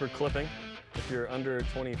newspaper clipping. If you're under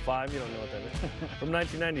 25, you don't know what that is. From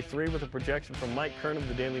 1993, with a projection from Mike Kern of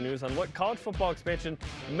the Daily News on what college football expansion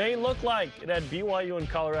may look like. It had BYU and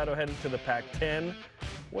Colorado headed to the Pac-10.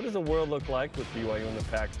 What does the world look like with BYU in the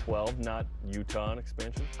Pac-12, not Utah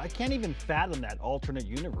expansion? I can't even fathom that alternate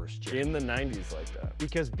universe, Jim. In the 90s like that.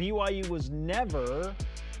 Because BYU was never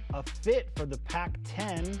a fit for the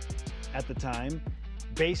Pac-10 at the time,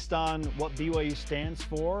 based on what BYU stands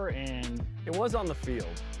for, and it was on the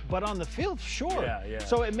field. But on the field, sure. Yeah.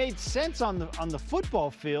 So it made sense on the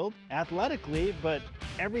football field, athletically, but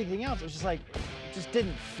everything else, it was just like, it just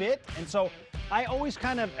didn't fit. And so I always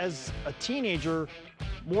kind of, as a teenager,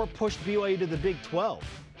 more pushed BYU to the Big 12.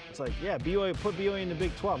 It's like, yeah, BYU, put BYU in the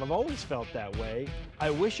Big 12. I've always felt that way. I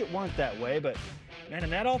wish it weren't that way, but man, in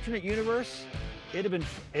that alternate universe, it'd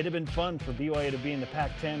have been fun for BYU to be in the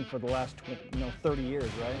Pac-10 for the last 30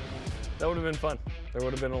 years, right? That would have been fun. There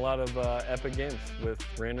would have been a lot of epic games with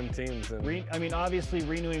random teams. And I mean, obviously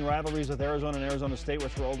renewing rivalries with Arizona and Arizona State,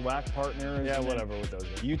 which were old WAC partners. Yeah, whatever with those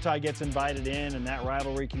guys. Utah gets invited in, and that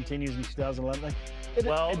rivalry continues in 2011.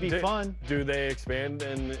 It'd be fun. Do they expand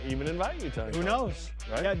and even invite Utah? Who knows?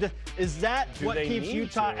 Right? Yeah, is that what keeps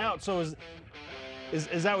Utah out? So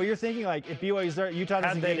is that what you're thinking? Like, if BYU's there, Utah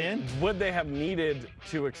doesn't get in? Would they have needed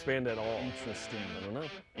to expand at all? Interesting. I don't know.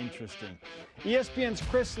 Interesting. ESPN's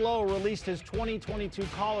Chris Lowe released his 2022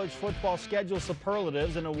 college football schedule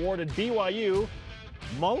superlatives and awarded BYU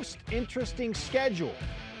most interesting schedule.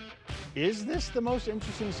 Is this the most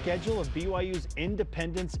interesting schedule of BYU's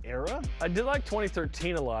independence era? I did like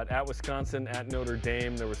 2013 a lot. At Wisconsin, at Notre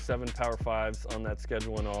Dame, there were 7 Power 5s on that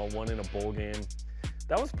schedule in all, 1 in a bowl game.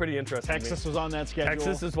 That was pretty interesting. Texas was on that schedule.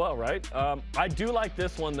 Texas as well, right? I do like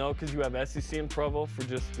this one, though, because you have SEC and Provo for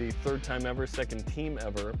just the 3rd time ever, 2nd team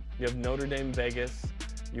ever. You have Notre Dame, Vegas.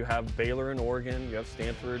 You have Baylor and Oregon. You have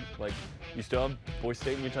Stanford. Like, you still have Boise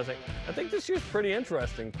State and Utah State. I think this year's pretty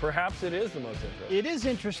interesting. Perhaps it is the most interesting. It is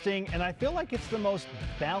interesting, and I feel like it's the most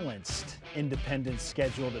balanced independence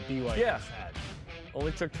schedule that BYU has had.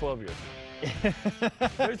 Only took 12 years.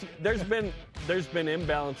 there's been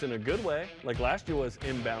imbalance in a good way. Like last year was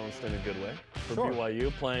imbalanced in a good way for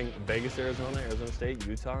BYU, playing Vegas, Arizona, Arizona State,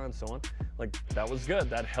 Utah, and so on. Like, that was good.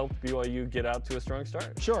 That helped BYU get out to a strong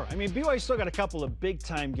start. Sure. I mean, BYU still got a couple of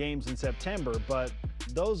big-time games in September, but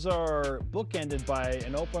those are bookended by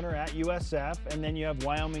an opener at USF, and then you have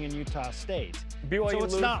Wyoming and Utah State. BYU so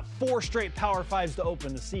it's not 4 straight Power 5s to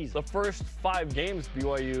open the season. The first 5 games,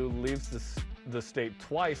 BYU leaves the state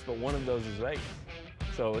twice, but one of those is Vegas.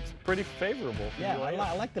 So it's pretty favorable for BYU.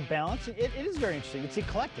 I like the balance. It is very interesting. It's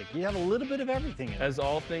eclectic. You have a little bit of everything in it. As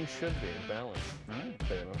all things should be, balanced. All right,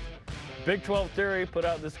 fair enough. Big 12 Theory put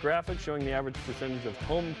out this graphic showing the average percentage of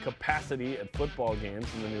home capacity at football games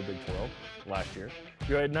in the new Big 12 last year.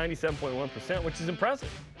 BYU had 97.1%, which is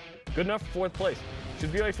impressive. Good enough for 4th place.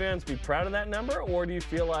 Should BYU fans be proud of that number, or do you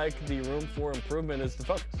feel like the room for improvement is the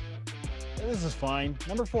focus? This is fine.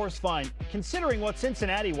 Number 4 is fine. Considering what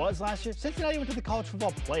Cincinnati was last year, Cincinnati went to the college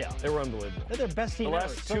football playoff. They were unbelievable. They're their best team the ever.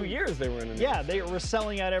 last 2 years they were in it. Yeah, they were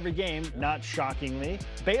selling out every game, not shockingly.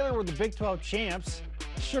 Baylor were the Big 12 champs,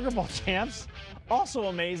 Sugar Bowl champs, also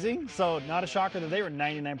amazing. So not a shocker that they were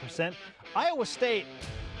 99%. Iowa State,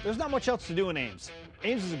 there's not much else to do in Ames.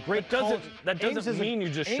 Ames is a great college. That doesn't mean you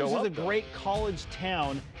just show up. Ames is a great college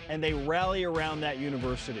town, and they rally around that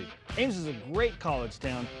university. Ames is a great college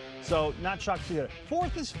town. So not shocked to see that.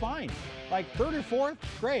 4th is fine. Like 3rd or 4th,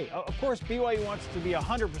 great. Of course, BYU wants to be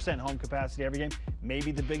 100% home capacity every game.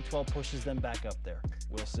 Maybe the Big 12 pushes them back up there.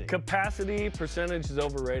 We'll see. Capacity percentage is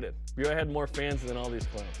overrated. BYU had more fans than all these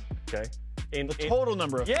clowns, okay? The total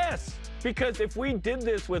number of Yes, because if we did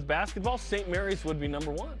this with basketball, St. Mary's would be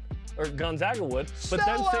number 1. Or Gonzaga would, but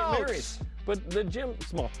then St. Mary's. But the gym,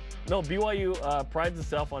 small. No, BYU prides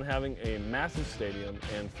itself on having a massive stadium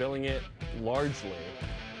and filling it largely.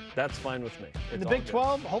 That's fine with me. In the Big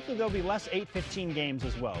 12, hopefully there'll be less 8-15 games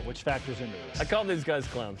as well, which factors into this. I call these guys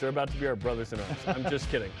clowns. They're about to be our brothers in arms. I'm just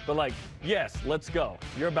kidding. But like, yes, let's go.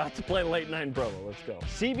 You're about to play late night Provo. Let's go.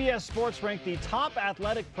 CBS Sports ranked the top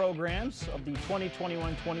athletic programs of the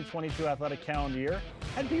 2021-2022 athletic calendar year,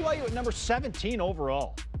 had BYU at number 17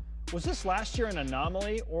 overall. Was this last year an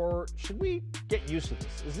anomaly, or should we get used to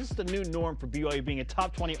this? Is this the new norm for BYU being a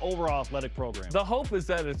top 20 overall athletic program? The hope is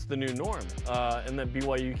that it's the new norm and that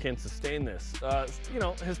BYU can sustain this. You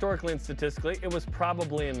know, historically and statistically, it was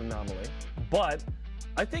probably an anomaly. But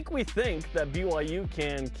I think we think that BYU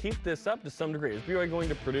can keep this up to some degree. Is BYU going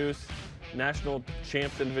to produce national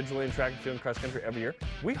champs individually in track and field and cross country every year?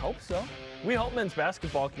 We hope so. We hope men's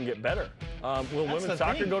basketball can get better. Will women's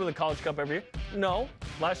soccer go to the College Cup every year? No.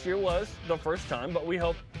 Last year was the first time, but we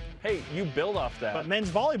hope, hey, you build off that. But men's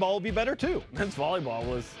volleyball will be better too. Men's volleyball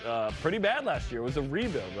was pretty bad last year. It was a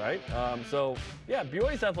rebuild, right? So, yeah,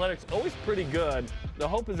 BYU's athletics always pretty good. The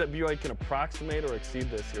hope is that BYU can approximate or exceed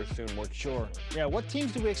this here soon. More sure. Yeah, what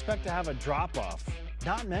teams do we expect to have a drop-off?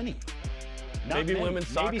 Not many. Maybe women's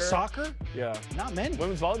soccer. Maybe soccer? Yeah. Not many.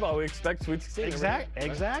 Women's volleyball, we expect Sweet 16.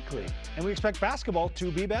 Exactly. And we expect basketball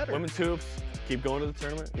to be better. Women's hoops, keep going to the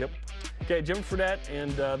tournament. Yep. Okay, Jim Fredette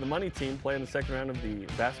and the Money team play in the second round of the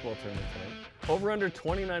basketball tournament tonight. Over under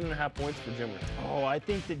 29.5 points for Jimmer. Oh, I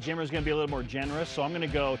think that Jimmer's going to be a little more generous, so I'm going to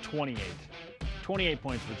go 28. 28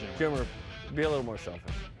 points for Jimmer. Jimmer, be a little more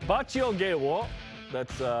selfish. Bachio Gewo.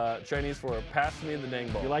 That's Chinese for pass me the dang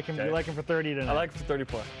ball. You like him? Okay. You like him for 30 tonight? I like him for 30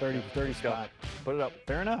 plus. 30 spot. Put it up.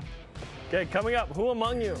 Fair enough. Okay, coming up, who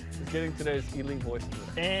among you is getting today's Elite Voice?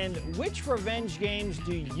 And which revenge games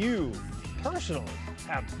do you personally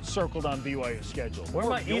have circled on BYU's schedule? Where are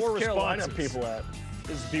my East Carolina people at?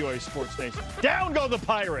 This is BYU Sports Nation. Down go the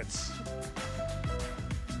Pirates!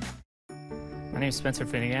 My name is Spencer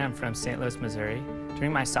Finnegan. I'm from St. Louis, Missouri.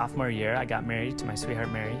 During my sophomore year, I got married to my sweetheart,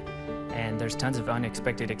 Mary. And there's tons of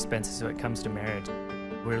unexpected expenses when it comes to marriage.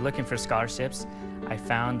 We were looking for scholarships. I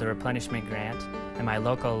found the replenishment grant, and my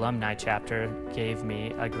local alumni chapter gave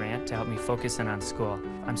me a grant to help me focus in on school.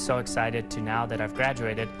 I'm so excited to, now that I've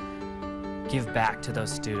graduated, give back to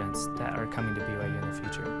those students that are coming to BYU in the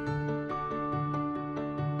future.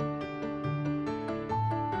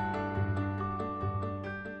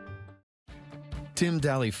 Tim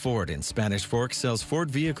Daly Ford in Spanish Fork sells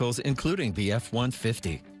Ford vehicles including the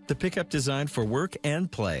F-150, the pickup designed for work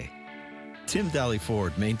and play. Tim Daly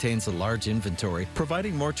Ford maintains a large inventory,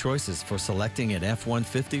 providing more choices for selecting an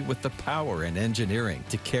F-150 with the power and engineering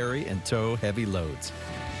to carry and tow heavy loads.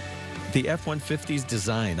 The F-150's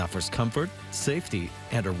design offers comfort, safety,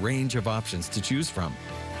 and a range of options to choose from.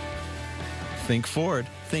 Think Ford,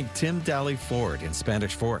 think Tim Daly Ford in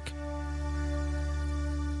Spanish Fork.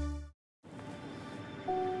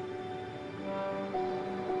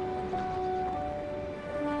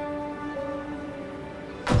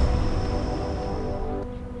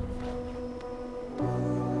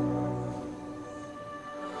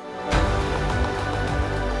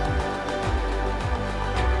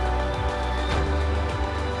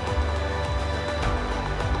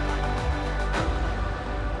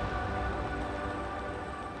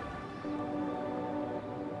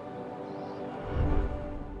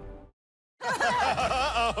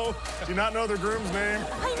 Hello? Do you not know the groom's name?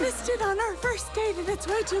 I missed it on our first date, and it's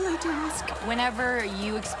way too late to ask. Whenever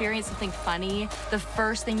you experience something funny, the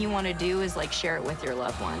first thing you want to do is like share it with your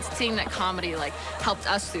loved ones. Seeing that comedy like helped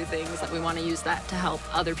us through things, that we want to use that to help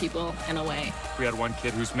other people in a way. We had one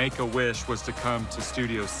kid whose make-a-wish was to come to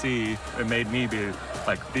Studio C. It made me be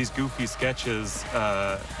like, these goofy sketches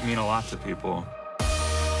mean a lot to people.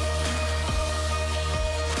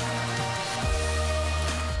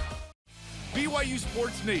 BYU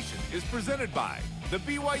Sports Nation is presented by the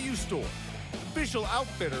BYU Store, official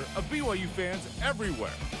outfitter of BYU fans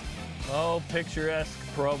everywhere. Oh, picturesque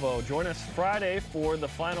Provo. Join us Friday for the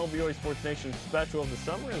final BYU Sports Nation special of the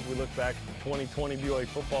summer as we look back at the 2020 BYU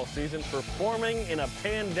football season, performing in a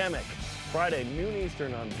pandemic. Friday, noon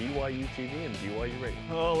Eastern on BYU TV and BYU Radio.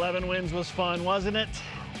 Oh, 11 wins was fun, wasn't it?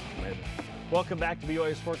 Maybe. Welcome back to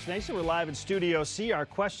BYU Sports Nation. We're live in Studio C. Our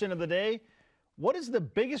question of the day: what is the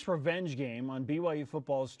biggest revenge game on BYU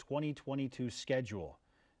football's 2022 schedule?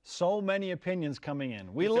 So many opinions coming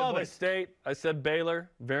in. We love it. State. I said Baylor.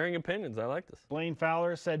 Varying opinions. I like this. Blaine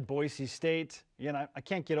Fowler said Boise State. You know, I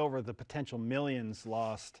can't get over the potential millions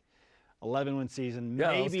lost. 11-win season.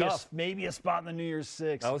 Yeah, maybe a spot in the New Year's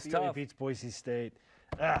Six. That was tough. Beats Boise State.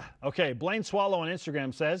 Okay, Blaine Swallow on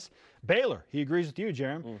Instagram says Baylor. He agrees with you,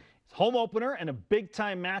 Jarom. It's home opener and a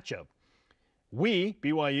big-time matchup. We,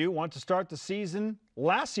 BYU, want to start the season,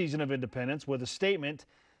 last season of independence, with a statement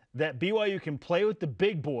that BYU can play with the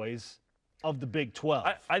big boys of the Big 12.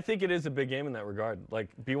 I think it is a big game in that regard. Like,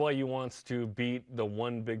 BYU wants to beat the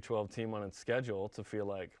one Big 12 team on its schedule to feel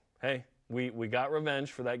like, hey, we got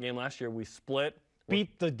revenge for that game last year. We split.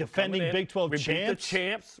 Beat the defending Big 12 champs. Beat the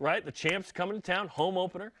champs, right? The champs coming to town, home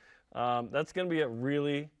opener. That's going to be a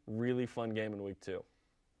really, really fun game in week 2.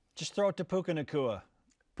 Just throw it to Puka Nacua.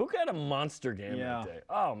 Puka had a monster game that day.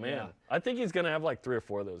 Oh, man. Yeah. I think he's going to have like 3 or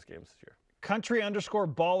 4 of those games this year.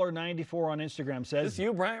 Country_baller94 on Instagram says, is this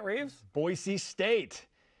you, Bryant Reeves? Boise State.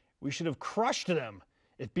 We should have crushed them.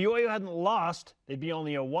 If BYU hadn't lost, they'd be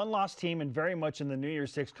only a one-loss team and very much in the New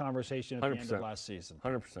Year's Six conversation at 100%. The end of last season.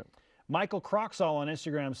 100%. Michael Croxall on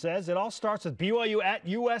Instagram says, it all starts with BYU at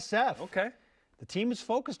USF. Okay. The team is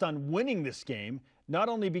focused on winning this game, not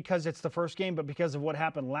only because it's the first game, but because of what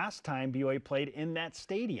happened last time BYU played in that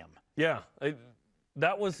stadium. Yeah,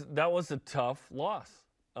 that was a tough loss.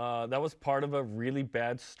 That was part of a really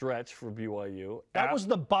bad stretch for BYU. That was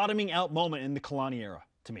the bottoming out moment in the Kalani era,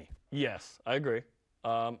 to me. Yes, I agree.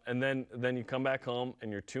 And then you come back home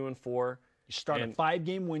and you're 2-4. You start a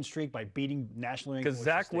 5-game win streak by beating national ranked. Because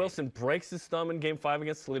Zach Wilson breaks his thumb in Game 5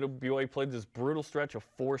 against Toledo. BYU played this brutal stretch of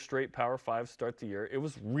 4 straight Power 5 start the year. It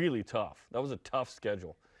was really tough. That was a tough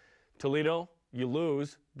schedule. Toledo, you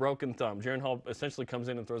lose, broken thumb. Jaron Hall essentially comes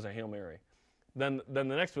in and throws a Hail Mary. Then the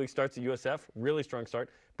next week starts at USF, really strong start.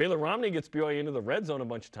 Baylor Romney gets BYU into the red zone a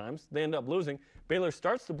bunch of times. They end up losing. Baylor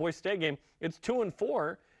starts the Boise State game. It's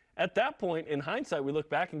 2-4. At that point, in hindsight, we look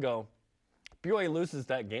back and go, BYU loses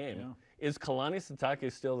that game. Yeah. Is Kalani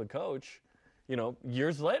Sitake still the coach? You know,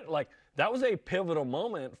 years later, like, that was a pivotal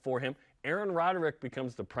moment for him. Aaron Roderick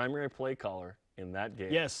becomes the primary play caller in that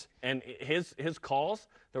game. Yes. And his calls,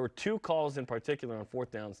 there were 2 calls in particular on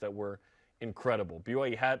 4th downs that were incredible.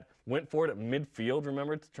 BYU went for it at midfield,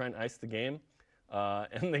 remember, to try and ice the game.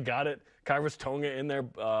 And they got it. Kyrus Tonga in there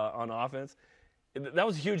on offense. That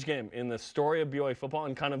was a huge game in the story of BYU football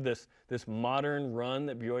and kind of this modern run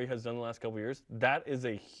that BYU has done the last couple of years. That is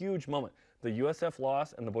a huge moment. The USF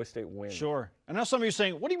loss and the Boise State win. Sure. I know some of you are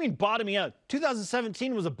saying, what do you mean bottoming out?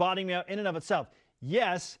 2017 was a bottoming out in and of itself.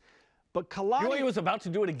 Yes, but Kalani... BYU was about to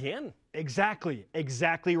do it again. Exactly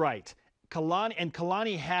right.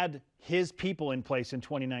 Kalani had his people in place in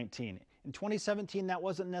 2019. In 2017, that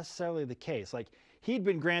wasn't necessarily the case. Like, he'd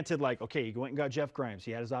been granted, like, okay, he went and got Jeff Grimes.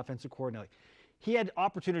 He had his offensive coordinator. He had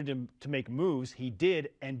opportunity to make moves. He did,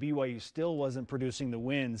 and BYU still wasn't producing the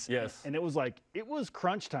wins. Yes. And it was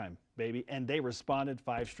crunch time, baby, and they responded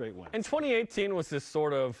 5 straight wins. And 2018 was this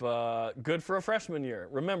sort of good for a freshman year.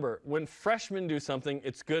 Remember, when freshmen do something,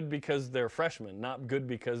 it's good because they're freshmen, not good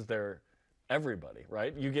because they're everybody,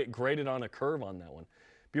 right? You get graded on a curve on that one.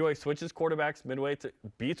 BYU switches quarterbacks midway to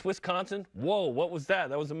beats Wisconsin. Whoa, what was that?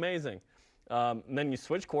 That was amazing. And then you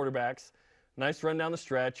switch quarterbacks. Nice run down the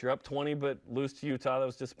stretch. You're up 20, but lose to Utah. That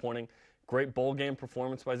was disappointing. Great bowl game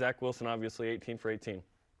performance by Zach Wilson, obviously, 18 for 18.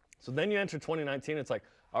 So then you enter 2019. It's like,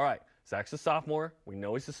 all right, Zach's a sophomore. We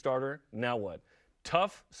know he's a starter. Now what?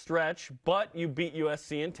 Tough stretch, but you beat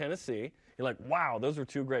USC and Tennessee. You're like, wow, those were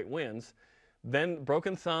 2 great wins. Then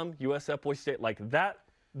broken thumb, USF, Boise State. Like that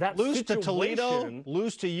lose to Toledo,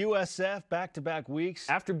 lose to USF back-to-back weeks.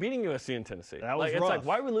 After beating USC and Tennessee. That was rough. It's like,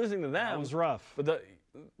 why are we losing to them? That was rough. But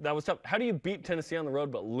that was tough. How do you beat Tennessee on the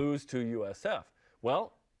road but lose to USF?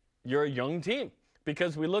 Well, you're a young team.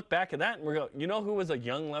 Because we look back at that and we go, you know who was a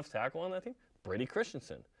young left tackle on that team? Brady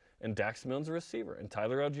Christensen. And Dax Milne's a receiver. And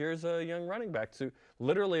Tyler Allgeier's a young running back. So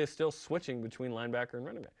literally is still switching between linebacker and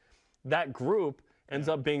running back. That group ends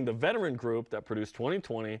up being the veteran group that produced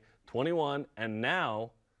 2020, 21, and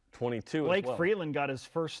now 22 Blake as well. Freeland got his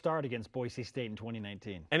first start against Boise State in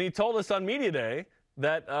 2019. And he told us on Media Day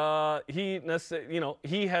that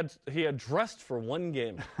he had dressed for one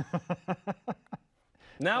game.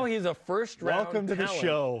 Now he's a first-round Welcome to the talent.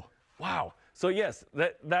 show. Wow. So, yes,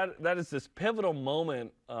 that is this pivotal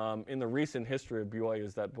moment in the recent history of BYU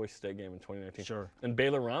is that Boise State game in 2019. Sure. And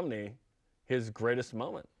Baylor Romney, his greatest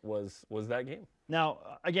moment was that game.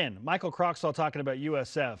 Now, again, Michael Croxall talking about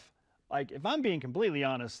USF. Like, if I'm being completely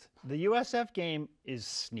honest, the USF game is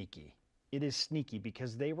sneaky. It is sneaky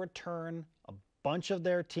because they return a bunch of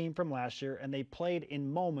their team from last year, and they played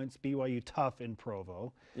in moments BYU tough in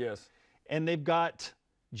Provo. Yes. And they've got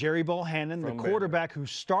Jerry Bohannon, the quarterback who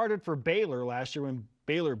started for Baylor last year when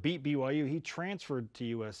Baylor beat BYU. He transferred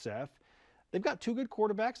to USF. They've got two good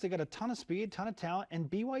quarterbacks. They got a ton of speed, ton of talent, and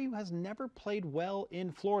BYU has never played well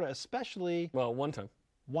in Florida, especially... Well, one time.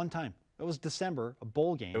 One time. It was December, a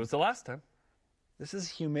bowl game. It was the last time. This is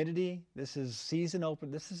humidity. This is season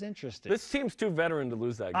open. This is interesting. This team's too veteran to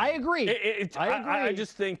lose that game. I agree. I agree. I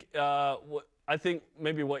just think... I think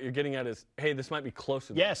maybe what you're getting at is, hey, this might be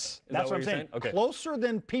closer. Yes, that's what I'm saying. Okay. Closer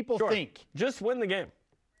than people think. Just win the game,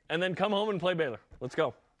 and then come home and play Baylor. Let's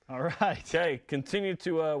go. All right. Okay, continue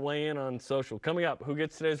to weigh in on social. Coming up, who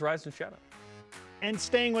gets today's Rise and Shout Out? And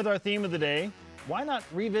staying with our theme of the day, why not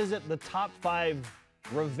revisit the top 5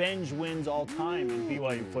 revenge wins all time in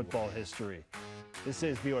BYU football history? This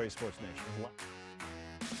is BYU Sports Nation.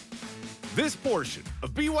 This portion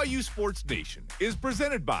of BYU Sports Nation is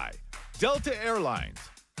presented by Delta Airlines.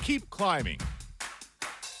 Keep climbing.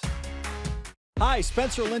 Hi,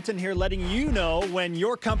 Spencer Linton here, letting you know when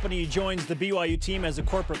your company joins the BYU team as a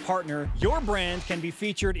corporate partner, your brand can be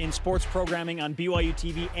featured in sports programming on BYU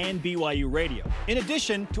TV and BYU Radio. In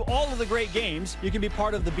addition to all of the great games, you can be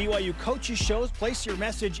part of the BYU coaches shows, place your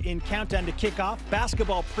message in Countdown to Kickoff,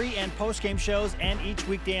 basketball pre- and post-game shows, and each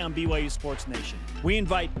weekday on BYU Sports Nation. We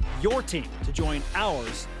invite your team to join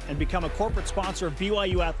ours and become a corporate sponsor of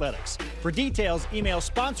BYU Athletics. For details, email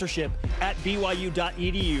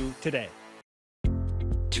sponsorship@byu.edu today.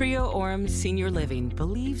 Trio Orem Senior Living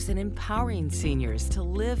believes in empowering seniors to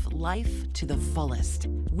live life to the fullest.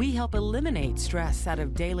 We help eliminate stress out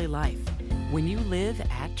of daily life when you live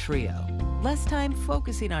at Trio. Less time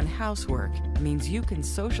focusing on housework means you can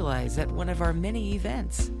socialize at one of our many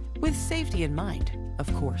events, with safety in mind,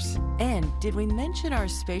 of course. And did we mention our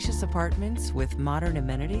spacious apartments with modern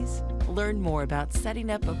amenities? Learn more about setting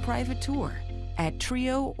up a private tour at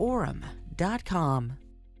trioorem.com.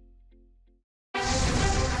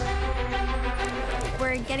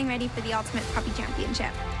 We're getting ready for the Ultimate Puppy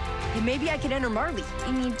Championship. And maybe I could enter Marley.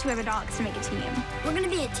 You need 2 other dogs to make a team. We're gonna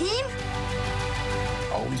be a team?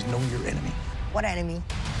 Always know your enemy. What enemy?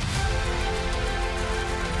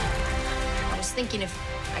 I was thinking if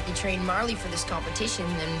I could train Marley for this competition,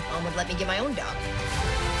 then Mom would let me get my own dog.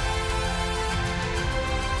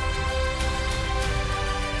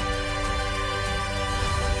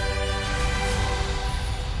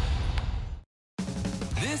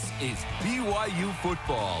 This is BYU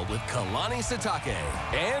Football with Kalani Sitake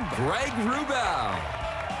and Greg Wrubell.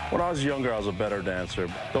 When I was younger, I was a better dancer.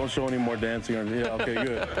 Don't show any more dancing. Okay,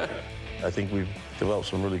 good. I think we've developed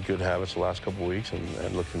some really good habits the last couple of weeks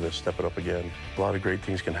and looking to step it up again. A lot of great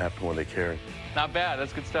things can happen when they care. Not bad.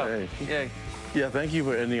 That's good stuff. Hey. Yeah, thank you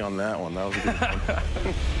for ending on that one. That was a good one.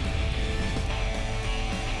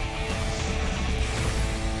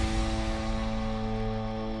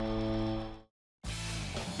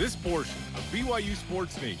 This portion of BYU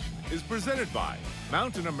Sports Nation is presented by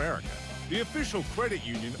Mountain America, the official credit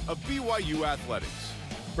union of BYU Athletics.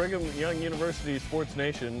 Brigham Young University Sports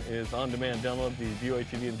Nation is on demand. Download the BYU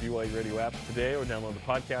TV and BYU Radio apps today, or download the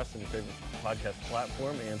podcast on your favorite podcast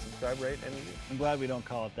platform and subscribe, rate, and review. I'm glad we don't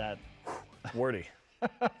call it that. Wordy.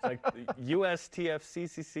 It's like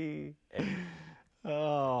USTFCCC.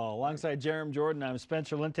 Oh, alongside Jarom Jordan, I'm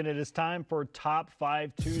Spencer Linton. It is time for Top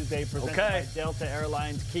 5 Tuesday, presented by Delta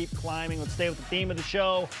Airlines. Keep climbing. Let's stay with the theme of the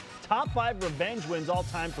show. Top 5 revenge wins all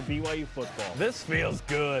time for BYU football. This feels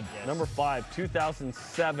good. Yes. Number 5,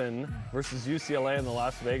 2007 versus UCLA in the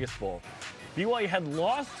Las Vegas Bowl. BYU had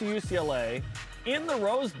lost to UCLA in the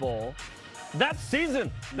Rose Bowl that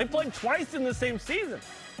season. They played twice in the same season.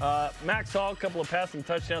 Max Hall, a couple of passing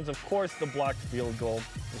touchdowns. Of course, the blocked field goal.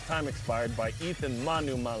 His time expired by Ethan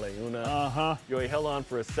Manu Maleuna. BYU held on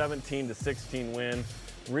for a 17-16 win.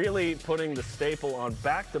 Really putting the staple on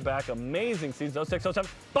back-to-back amazing seasons. 06-07.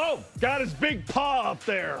 Boom! Got his big paw up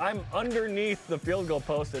there. I'm underneath the field goal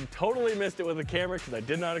post and totally missed it with the camera because I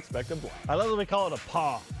did not expect a block. I love that we call it a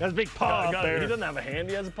paw. Got his big paw up there. He doesn't have a hand,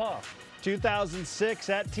 he has a paw. 2006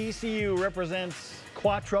 at TCU represents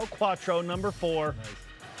Quattro, number 4. Nice.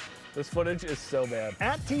 This footage is so bad.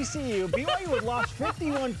 At TCU, BYU had lost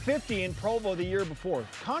 51-50 in Provo the year before.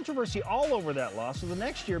 Controversy all over that loss. So the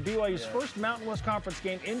next year, BYU's first Mountain West Conference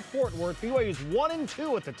game in Fort Worth. BYU's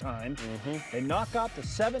 1-2 at the time. They knock out the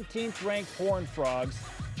 17th-ranked Horned Frogs.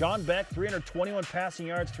 John Beck, 321 passing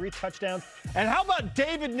yards, 3 touchdowns. And how about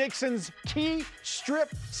David Nixon's key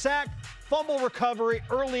strip sack fumble recovery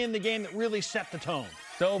early in the game that really set the tone?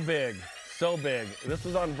 So big, so big. This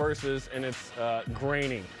was on Versus, and it's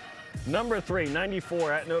grainy. Number 3,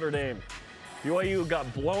 94 at Notre Dame. BYU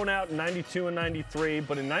got blown out in 92 and 93,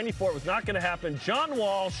 but in 94 it was not going to happen. John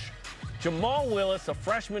Walsh, Jamal Willis, a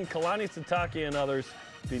freshman, Kalani Sitake, and others.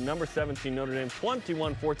 The number 17 Notre Dame,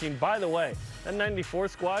 21-14. By the way, that 94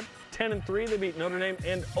 squad, 10-3. They beat Notre Dame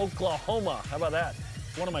and Oklahoma. How about that?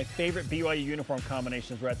 One of my favorite BYU uniform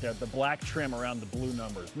combinations right there, the black trim around the blue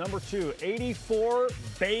numbers. Number 2, 84,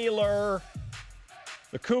 Baylor.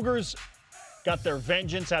 The Cougars got their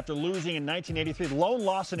vengeance after losing in 1983. Lone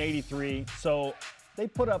loss in 83, so they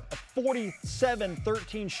put up a 47-13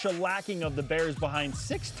 shellacking of the Bears behind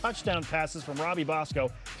 6 touchdown passes from Robbie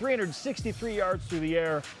Bosco, 363 yards through the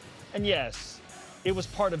air. And yes, it was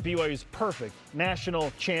part of BYU's perfect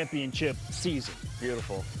national championship season.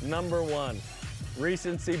 Beautiful. Number 1,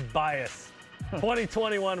 recency bias.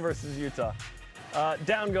 2021 versus Utah.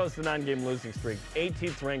 Down goes the 9-game losing streak.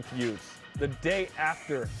 18th ranked Utes. The day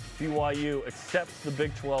after BYU accepts the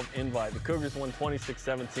Big 12 invite, the Cougars won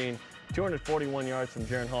 26-17, 241 yards from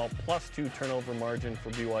Jaron Hall, +2 turnover margin for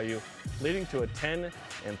BYU, leading to a 10-3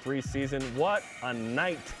 season. What a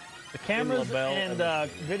night! The cameras and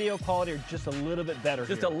video quality are just a little bit better.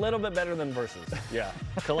 Just a little bit better than Versus. Yeah.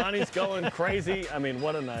 Kalani's going crazy. I mean,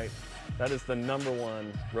 what a night. That is the number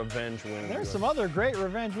 1 revenge win. There's some other great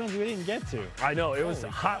revenge wins we didn't get to. I know. It was a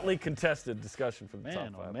hotly contested discussion for the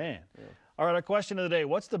top 5. Oh, man. Yeah. All right, our question of the day.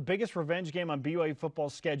 What's the biggest revenge game on BYU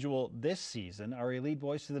football's schedule this season? Our elite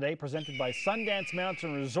voice of the day, presented by Sundance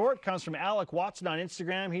Mountain Resort, comes from Alec Watson on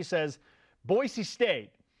Instagram. He says, Boise State,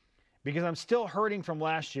 because I'm still hurting from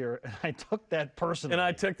last year, and I took that personally. And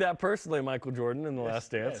I took that personally, Michael Jordan, in the Last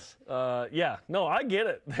Dance. Yeah, no, I get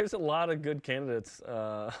it. There's a lot of good candidates.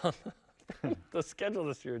 The schedule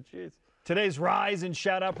this year, jeez. Today's Rise and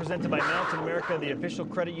Shout Out presented by Mountain America, the official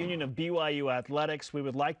credit union of BYU Athletics. We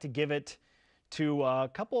would like to give it to a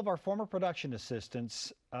couple of our former production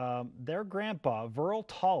assistants. Their grandpa, Verl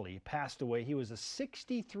Tolley, passed away. He was a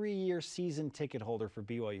 63-year season ticket holder for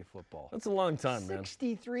BYU football. That's a long time, man.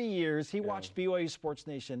 63 years. He watched BYU Sports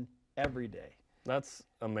Nation every day. That's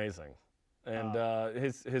amazing. And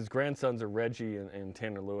his grandsons are Reggie and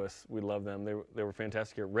Tanner Lewis. We love them. They were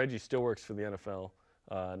fantastic here. Reggie still works for the NFL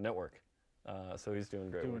Network, so he's doing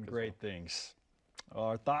great work. Doing great things.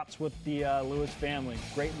 Our thoughts with the Lewis family.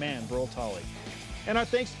 Great man, Verl Tolley. And our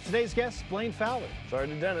thanks to today's guest, Blaine Fowler. Sorry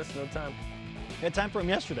to Dennis, no time. Had time for him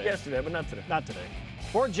yesterday. Yesterday, but not today. Not today.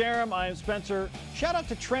 For Jarom, I am Spencer. Shout out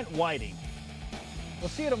to Trent Whiting. We'll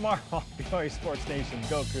see you tomorrow on BYU Sports Nation.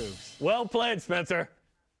 Go Cougs. Well played, Spencer.